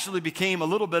it actually became a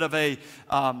little bit of a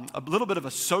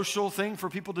social thing for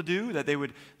people to do, that they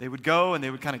would go and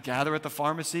they would kind of gather at the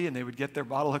pharmacy, and they would get their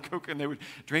bottle of Coke and they would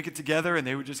drink it together, and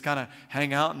they would just kind of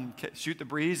hang out and shoot the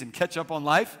breeze and catch up on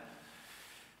life.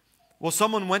 Well,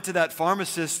 someone went to that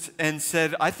pharmacist and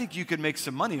said, I think you could make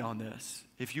some money on this.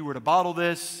 If you were to bottle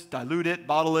this, dilute it,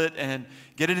 bottle it, and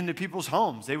get it into people's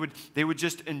homes, they would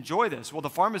just enjoy this. Well,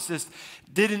 the pharmacist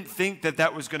didn't think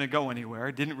that was going to go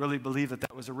anywhere, didn't really believe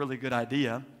that was a really good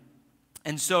idea.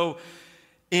 And so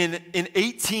in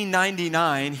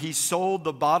 1899, he sold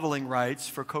the bottling rights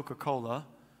for Coca-Cola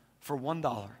for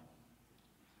 $1.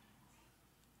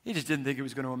 He just didn't think it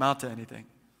was going to amount to anything.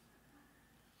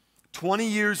 20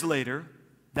 years later,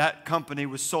 that company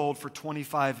was sold for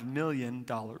 $25 million.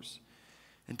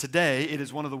 And today, it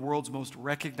is one of the world's most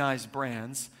recognized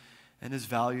brands and is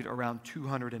valued around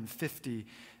 $250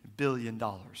 billion.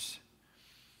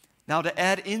 Now, to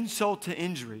add insult to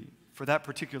injury for that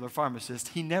particular pharmacist,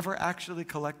 he never actually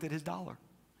collected his dollar.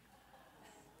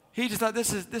 He just thought,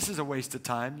 this is a waste of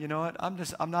time. You know what?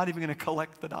 I'm not even going to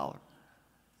collect the dollar.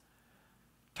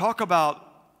 Talk about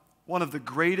one of the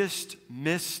greatest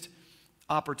missed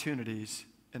opportunities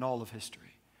in all of history.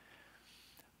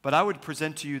 But I would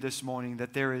present to you this morning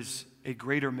that there is a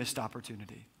greater missed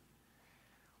opportunity.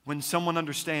 When someone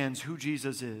understands who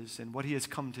Jesus is and what he has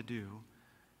come to do,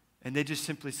 and they just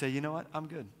simply say, you know what, I'm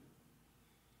good.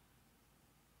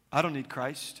 I don't need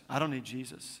Christ. I don't need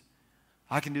Jesus.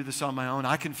 I can do this on my own.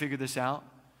 I can figure this out.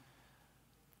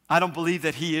 I don't believe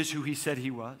that he is who he said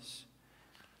he was.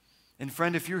 And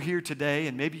friend, if you're here today,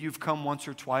 and maybe you've come once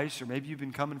or twice, or maybe you've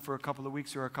been coming for a couple of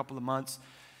weeks or a couple of months,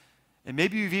 and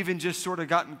maybe you've even just sort of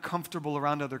gotten comfortable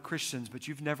around other Christians, but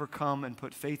you've never come and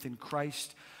put faith in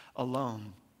Christ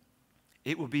alone,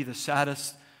 it will be the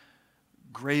saddest,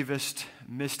 gravest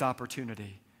missed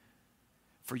opportunity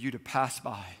for you to pass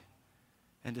by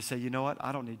and to say, you know what,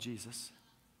 I don't need Jesus.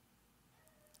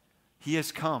 He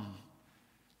has come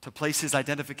to place his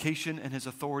identification and his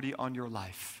authority on your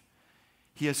life.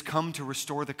 He has come to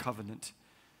restore the covenant,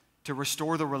 to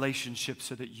restore the relationship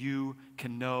so that you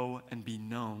can know and be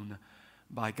known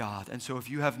by God. And so if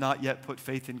you have not yet put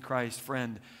faith in Christ,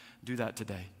 friend, do that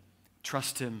today.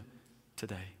 Trust him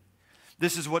today.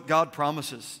 This is what God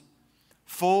promises.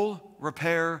 Full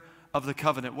repair of the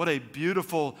covenant. What a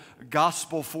beautiful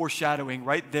gospel foreshadowing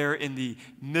right there in the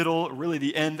middle, really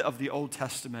the end of the Old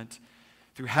Testament,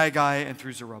 through Haggai and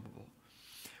through Zerubbabel.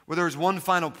 Well, there is one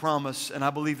final promise, and I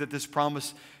believe that this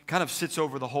promise kind of sits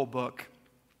over the whole book.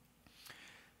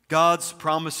 God's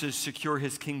promises secure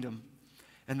his kingdom.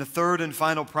 And the third and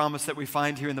final promise that we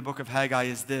find here in the book of Haggai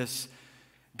is this: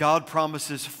 God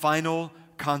promises final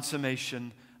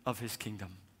consummation of his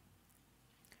kingdom.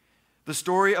 The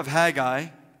story of Haggai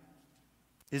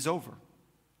is over.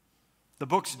 The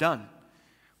book's done.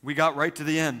 We got right to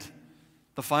the end.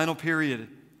 The final period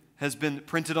has been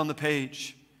printed on the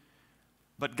page,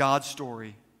 but God's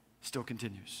story still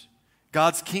continues.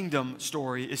 God's kingdom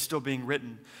story is still being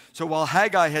written. So while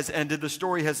Haggai has ended, the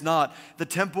story has not. The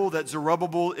temple that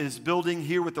Zerubbabel is building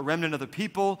here with the remnant of the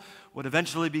people would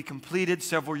eventually be completed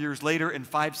several years later in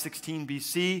 516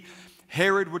 BC.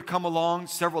 Herod would come along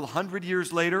several hundred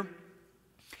years later.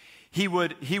 He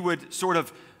would sort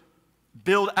of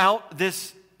build out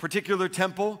this particular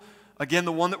temple. Again,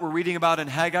 the one that we're reading about in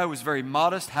Haggai was very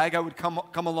modest. Haggai would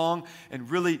come along and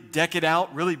really deck it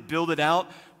out, really build it out,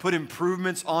 put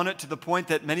improvements on it to the point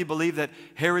that many believe that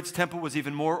Herod's temple was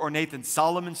even more ornate than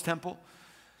Solomon's temple.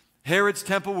 Herod's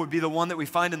temple would be the one that we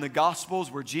find in the Gospels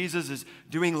where Jesus is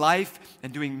doing life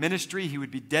and doing ministry. He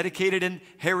would be dedicated in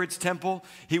Herod's temple.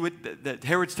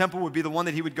 Herod's temple would be the one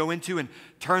that he would go into and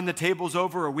turn the tables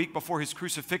over a week before his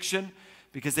crucifixion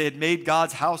because they had made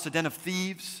God's house a den of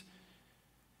thieves.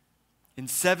 In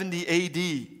 70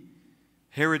 A.D.,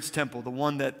 Herod's temple, the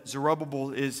one that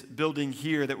Zerubbabel is building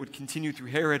here that would continue through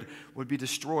Herod, would be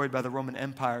destroyed by the Roman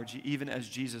Empire, even as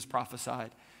Jesus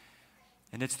prophesied.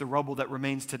 And it's the rubble that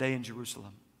remains today in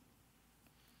Jerusalem.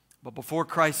 But before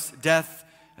Christ's death,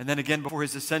 and then again before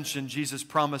his ascension, Jesus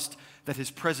promised that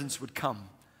his presence would come.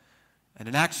 And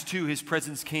in Acts 2, his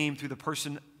presence came through the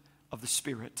person of the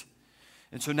Spirit.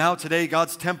 And so now today,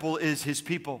 God's temple is his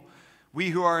people. We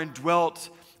who are indwelt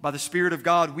by the Spirit of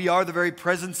God, we are the very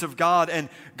presence of God, and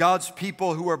God's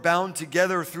people who are bound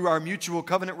together through our mutual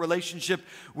covenant relationship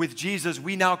with Jesus.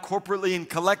 We now corporately and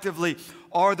collectively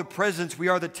are the presence. We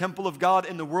are the temple of God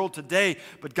in the world today,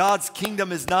 but God's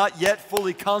kingdom is not yet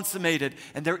fully consummated,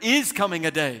 and there is coming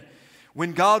a day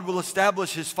when God will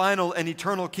establish his final and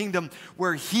eternal kingdom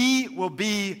where he will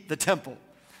be the temple.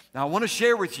 Now, I want to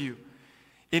share with you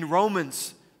in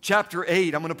Romans chapter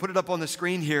 8, I'm going to put it up on the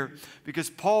screen here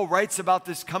because Paul writes about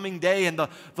this coming day and the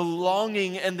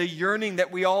longing and the yearning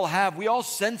that we all have. We all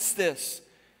sense this,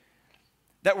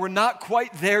 that we're not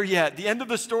quite there yet. The end of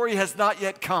the story has not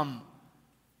yet come.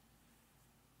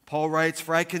 Paul writes,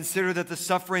 "For I consider that the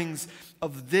sufferings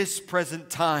of this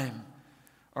present time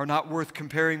are not worth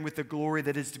comparing with the glory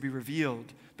that is to be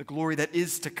revealed, the glory that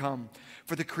is to come.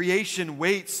 For the creation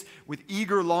waits with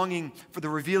eager longing for the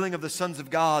revealing of the sons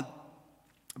of God."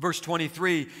 Verse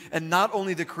 23, "And not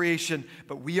only the creation,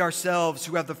 but we ourselves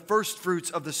who have the first fruits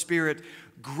of the Spirit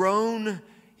groan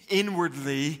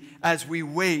inwardly as we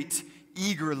wait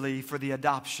eagerly for the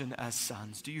adoption as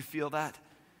sons." Do you feel that?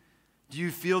 Do you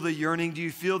feel the yearning? Do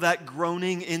you feel that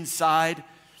groaning inside?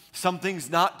 Something's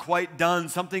not quite done.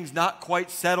 Something's not quite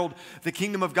settled. The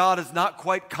kingdom of God is not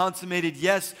quite consummated.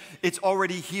 Yes, it's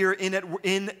already here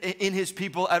in his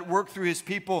people, at work through his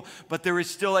people, but there is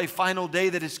still a final day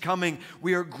that is coming.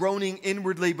 We are groaning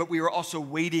inwardly, but we are also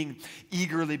waiting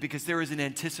eagerly because there is an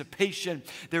anticipation.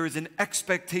 There is an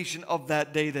expectation of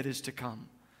that day that is to come.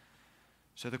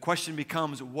 So the question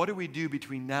becomes, what do we do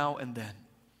between now and then?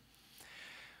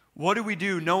 What do we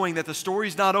do knowing that the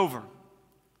story's not over?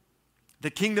 The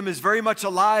kingdom is very much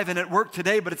alive and at work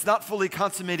today, but it's not fully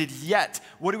consummated yet.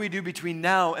 What do we do between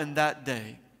now and that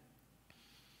day?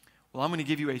 Well, I'm going to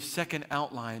give you a second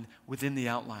outline within the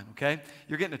outline, okay?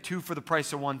 You're getting a 2 for the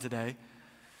price of 1 today.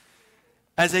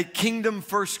 As a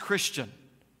kingdom-first Christian,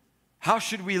 how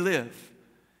should we live,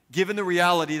 given the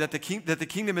reality that the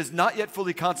kingdom is not yet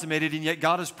fully consummated, and yet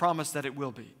God has promised that it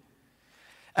will be?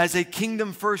 As a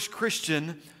kingdom-first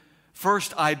Christian,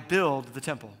 first I build the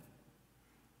temple.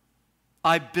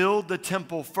 I build the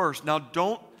temple first. Now,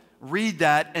 don't read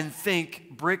that and think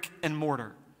brick and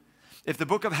mortar. If the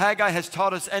book of Haggai has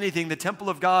taught us anything, the temple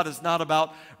of God is not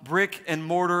about brick and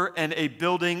mortar and a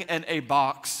building and a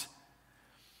box.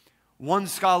 One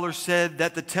scholar said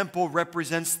that the temple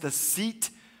represents the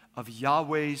seat of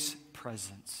Yahweh's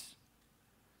presence.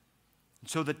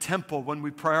 And so the temple, when we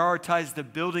prioritize the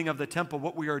building of the temple,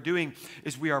 what we are doing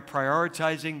is we are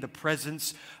prioritizing the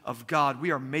presence of God. We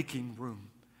are making room.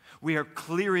 We are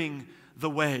clearing the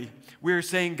way. We are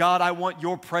saying, God, I want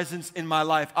your presence in my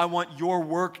life. I want your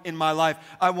work in my life.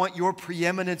 I want your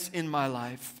preeminence in my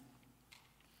life.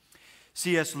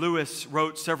 C.S. Lewis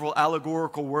wrote several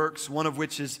allegorical works, one of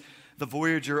which is The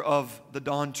Voyager of the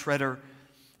Dawn Treader.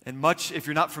 And much, if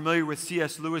you're not familiar with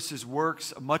C.S. Lewis's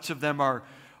works, much of them are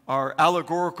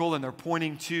allegorical and they're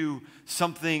pointing to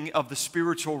something of the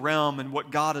spiritual realm and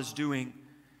what God is doing.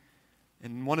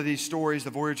 In one of these stories,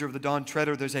 The Voyager of the Dawn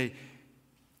Treader, there's a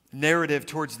narrative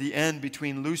towards the end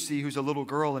between Lucy, who's a little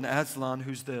girl, and Aslan,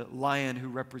 who's the lion who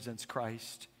represents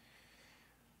Christ.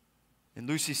 And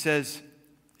Lucy says,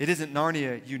 "It isn't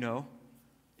Narnia, you know.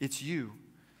 It's you.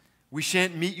 We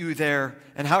shan't meet you there,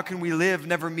 and how can we live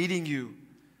never meeting you?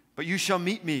 But you shall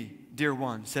meet me, dear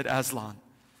one," said Aslan.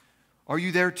 "Are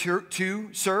you there too,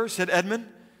 sir?" said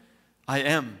Edmund. "I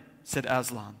am," said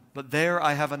Aslan, but there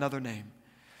I have another name.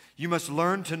 You must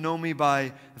learn to know me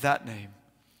by that name.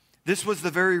 This was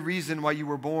the very reason why you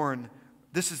were born.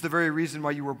 This is the very reason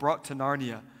why you were brought to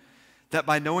Narnia, that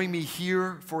by knowing me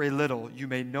here for a little, you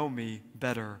may know me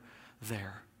better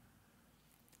there.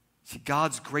 See,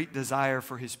 God's great desire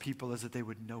for his people is that they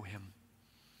would know him,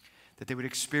 that they would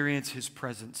experience his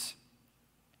presence.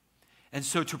 And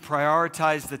so to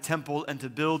prioritize the temple and to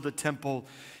build the temple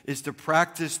is to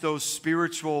practice those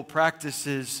spiritual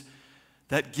practices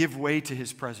that give way to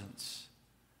his presence.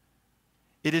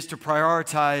 It is to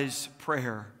prioritize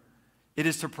prayer. It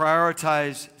is to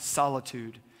prioritize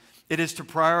solitude. It is to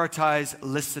prioritize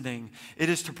listening. It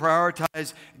is to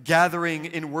prioritize gathering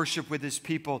in worship with his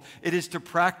people. It is to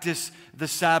practice the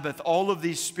Sabbath. All of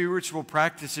these spiritual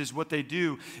practices, what they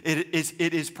do, it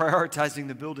is prioritizing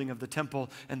the building of the temple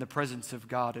and the presence of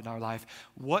God in our life.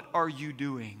 What are you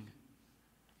doing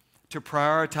to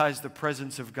prioritize the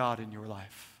presence of God in your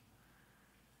life?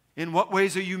 In what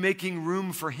ways are you making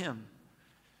room for him?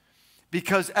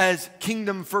 Because as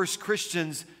Kingdom First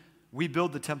Christians, we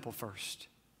build the temple first.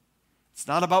 It's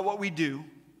not about what we do.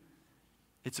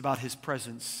 It's about his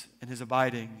presence and his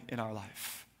abiding in our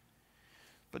life.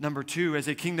 But number two, as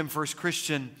a Kingdom First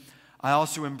Christian, I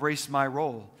also embrace my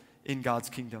role in God's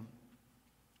kingdom.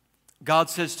 God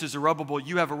says to Zerubbabel,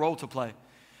 you have a role to play.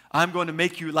 I'm going to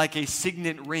make you like a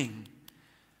signet ring.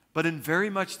 But in very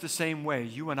much the same way,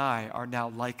 you and I are now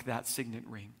like that signet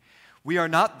ring. We are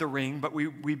not the ring, but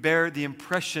we bear the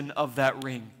impression of that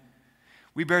ring.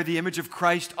 We bear the image of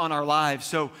Christ on our lives.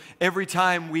 So every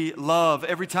time we love,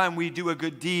 every time we do a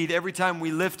good deed, every time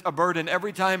we lift a burden,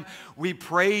 every time we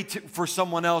pray for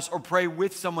someone else or pray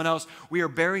with someone else, we are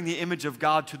bearing the image of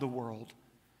God to the world.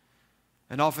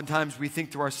 And oftentimes we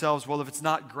think to ourselves, well, if it's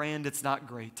not grand, it's not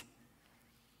great.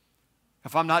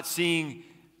 If I'm not seeing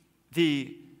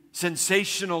the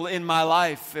sensational in my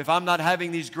life, if I'm not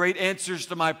having these great answers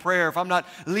to my prayer, if I'm not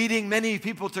leading many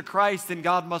people to Christ, then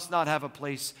God must not have a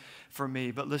place for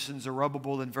me. But listen,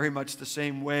 Zerubbabel in very much the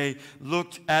same way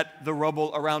looked at the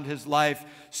rubble around his life,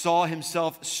 saw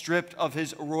himself stripped of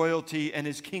his royalty and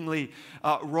his kingly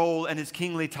role and his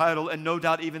kingly title, and no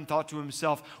doubt even thought to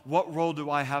himself, what role do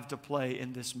I have to play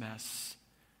in this mess?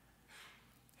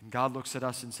 And God looks at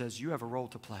us and says, you have a role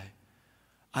to play.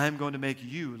 I am going to make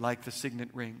you like the signet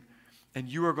ring, and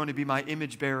you are going to be my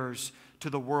image bearers to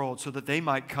the world so that they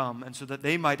might come and so that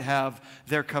they might have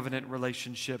their covenant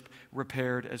relationship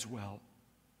repaired as well.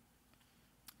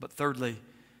 But thirdly,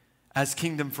 as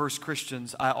Kingdom First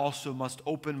Christians, I also must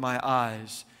open my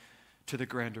eyes to the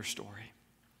grander story.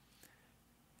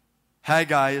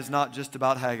 Haggai is not just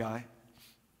about Haggai.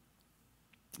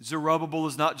 Zerubbabel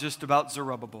is not just about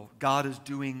Zerubbabel. God is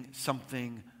doing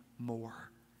something more.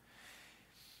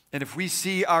 And if we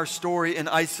see our story in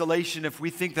isolation, if we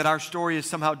think that our story is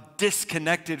somehow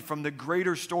disconnected from the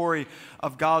greater story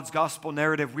of God's gospel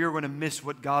narrative, we are going to miss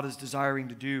what God is desiring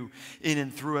to do in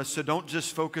and through us. So don't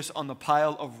just focus on the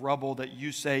pile of rubble that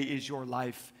you say is your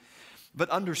life, but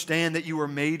understand that you were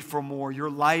made for more. Your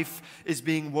life is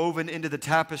being woven into the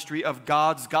tapestry of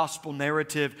God's gospel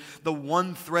narrative. The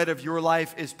one thread of your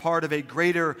life is part of a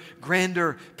greater,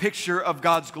 grander picture of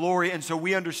God's glory. And so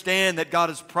we understand that God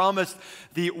has promised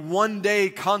the one-day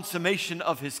consummation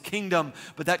of his kingdom,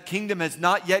 but that kingdom has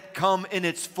not yet come in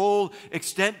its full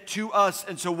extent to us.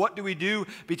 And so what do we do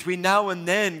between now and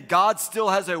then? God still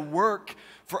has a work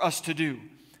for us to do.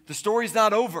 The story's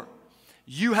not over.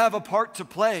 You have a part to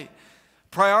play.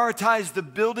 Prioritize the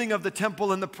building of the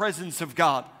temple and the presence of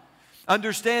God.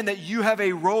 Understand that you have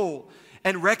a role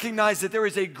and recognize that there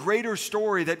is a greater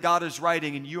story that God is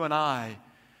writing, and you and I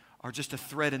are just a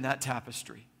thread in that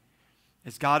tapestry.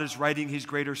 As God is writing his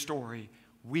greater story,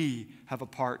 we have a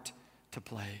part to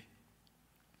play.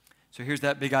 So here's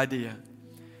that big idea.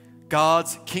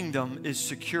 God's kingdom is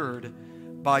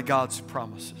secured by God's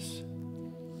promises.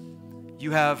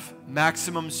 You have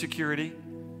maximum security.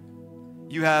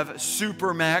 You have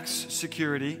supermax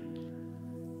security,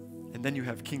 and then you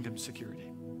have kingdom security.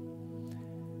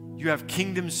 You have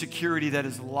kingdom security that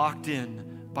is locked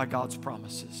in by God's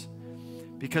promises,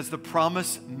 because the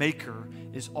promise maker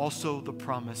is also the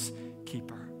promise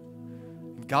keeper.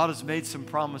 And God has made some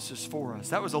promises for us.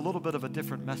 That was a little bit of a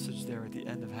different message there at the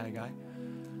end of Haggai.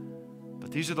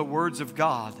 But these are the words of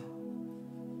God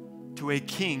to a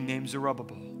king named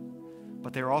Zerubbabel.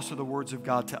 But they are also the words of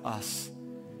God to us.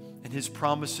 And his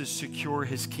promises secure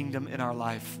his kingdom in our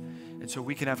life. And so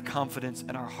we can have confidence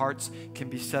and our hearts can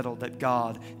be settled that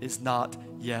God is not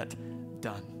yet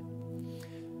done.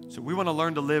 So we want to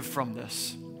learn to live from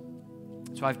this.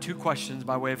 So I have two questions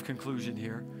by way of conclusion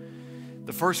here.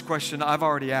 The first question I've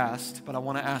already asked, but I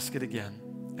want to ask it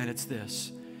again. and it's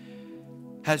this.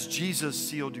 Has Jesus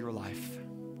sealed your life?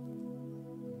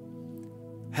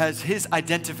 Has his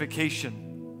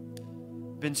identification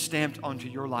been stamped onto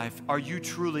your life? Are you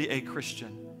truly a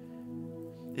Christian?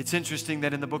 It's interesting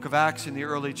that in the book of Acts in the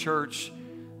early church,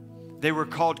 they were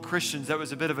called Christians. That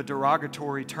was a bit of a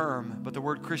derogatory term, but the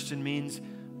word Christian means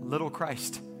little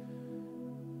Christ.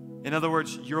 In other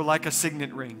words, you're like a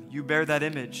signet ring. You bear that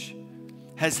image.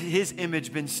 Has his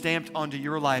image been stamped onto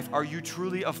your life? Are you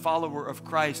truly a follower of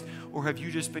Christ, or have you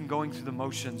just been going through the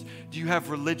motions? Do you have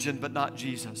religion but not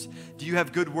Jesus? Do you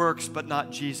have good works but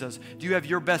not Jesus? Do you have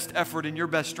your best effort and your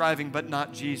best striving but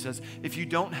not Jesus? If you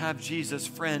don't have Jesus,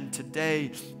 friend,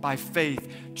 today, by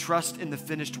faith, trust in the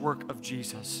finished work of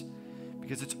Jesus,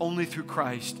 because it's only through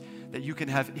Christ that you can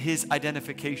have his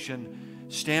identification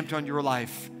stamped on your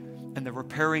life and the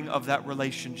repairing of that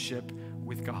relationship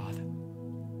with God.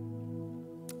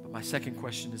 My second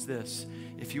question is this.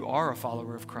 If you are a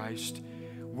follower of Christ,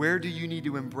 where do you need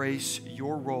to embrace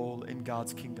your role in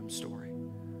God's kingdom story?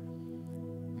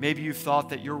 Maybe you've thought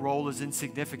that your role is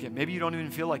insignificant. Maybe you don't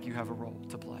even feel like you have a role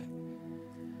to play.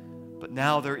 But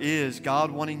now there is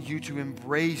God wanting you to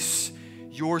embrace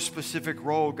your specific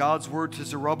role. God's word to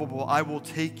Zerubbabel, I will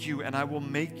take you and I will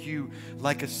make you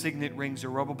like a signet ring.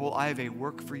 Zerubbabel, I have a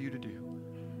work for you to do.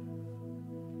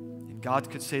 And God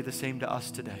could say the same to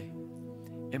us today.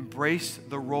 Embrace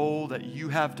the role that you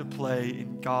have to play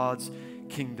in God's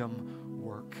kingdom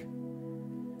work.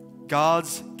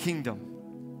 God's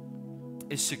kingdom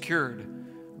is secured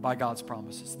by God's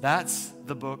promises. That's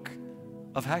the book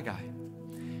of Haggai.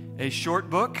 A short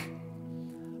book,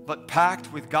 but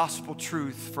packed with gospel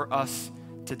truth for us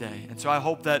today. And so I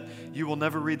hope that you will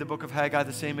never read the book of Haggai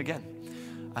the same again.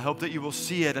 I hope that you will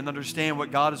see it and understand what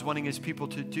God is wanting his people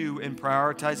to do in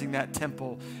prioritizing that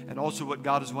temple, and also what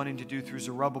God is wanting to do through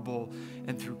Zerubbabel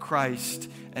and through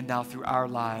Christ and now through our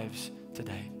lives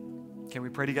today. Can we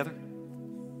pray together?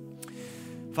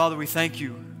 Father, we thank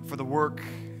you for the work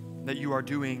that you are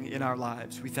doing in our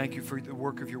lives. We thank you for the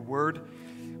work of your word.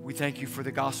 We thank you for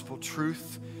the gospel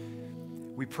truth.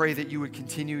 We pray that you would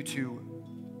continue to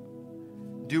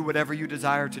do whatever you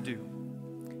desire to do.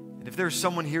 And if there's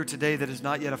someone here today that is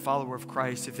not yet a follower of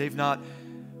Christ, if they've not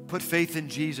put faith in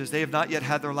Jesus, they have not yet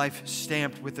had their life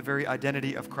stamped with the very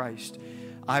identity of Christ,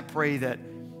 I pray that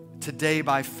today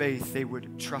by faith they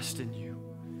would trust in you.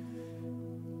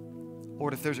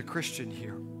 Lord, if there's a Christian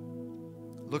here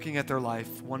looking at their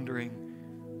life, wondering,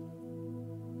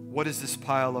 what is this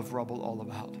pile of rubble all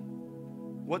about?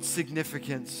 What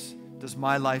significance does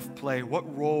my life play?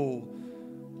 What role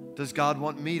does God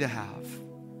want me to have?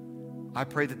 I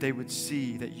pray that they would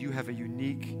see that you have a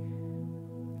unique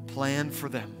plan for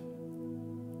them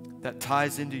that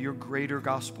ties into your greater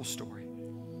gospel story.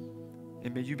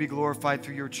 And may you be glorified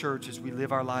through your church as we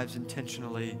live our lives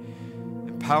intentionally,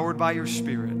 empowered by your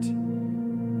Spirit,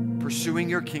 pursuing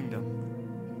your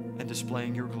kingdom and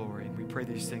displaying your glory. And we pray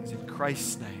these things in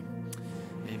Christ's name.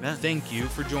 Amen. Thank you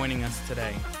for joining us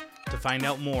today. To find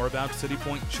out more about City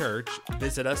Point Church,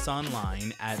 visit us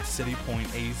online at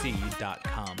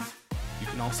citypointaz.com. You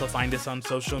can also find us on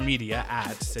social media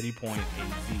at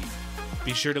citypointaz.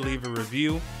 Be sure to leave a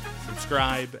review,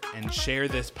 subscribe, and share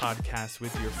this podcast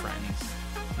with your friends.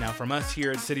 Now, from us here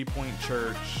at City Point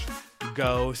Church,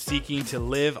 go seeking to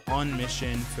live on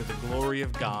mission for the glory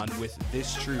of God with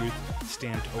this truth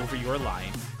stamped over your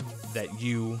life, that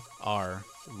you are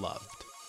loved.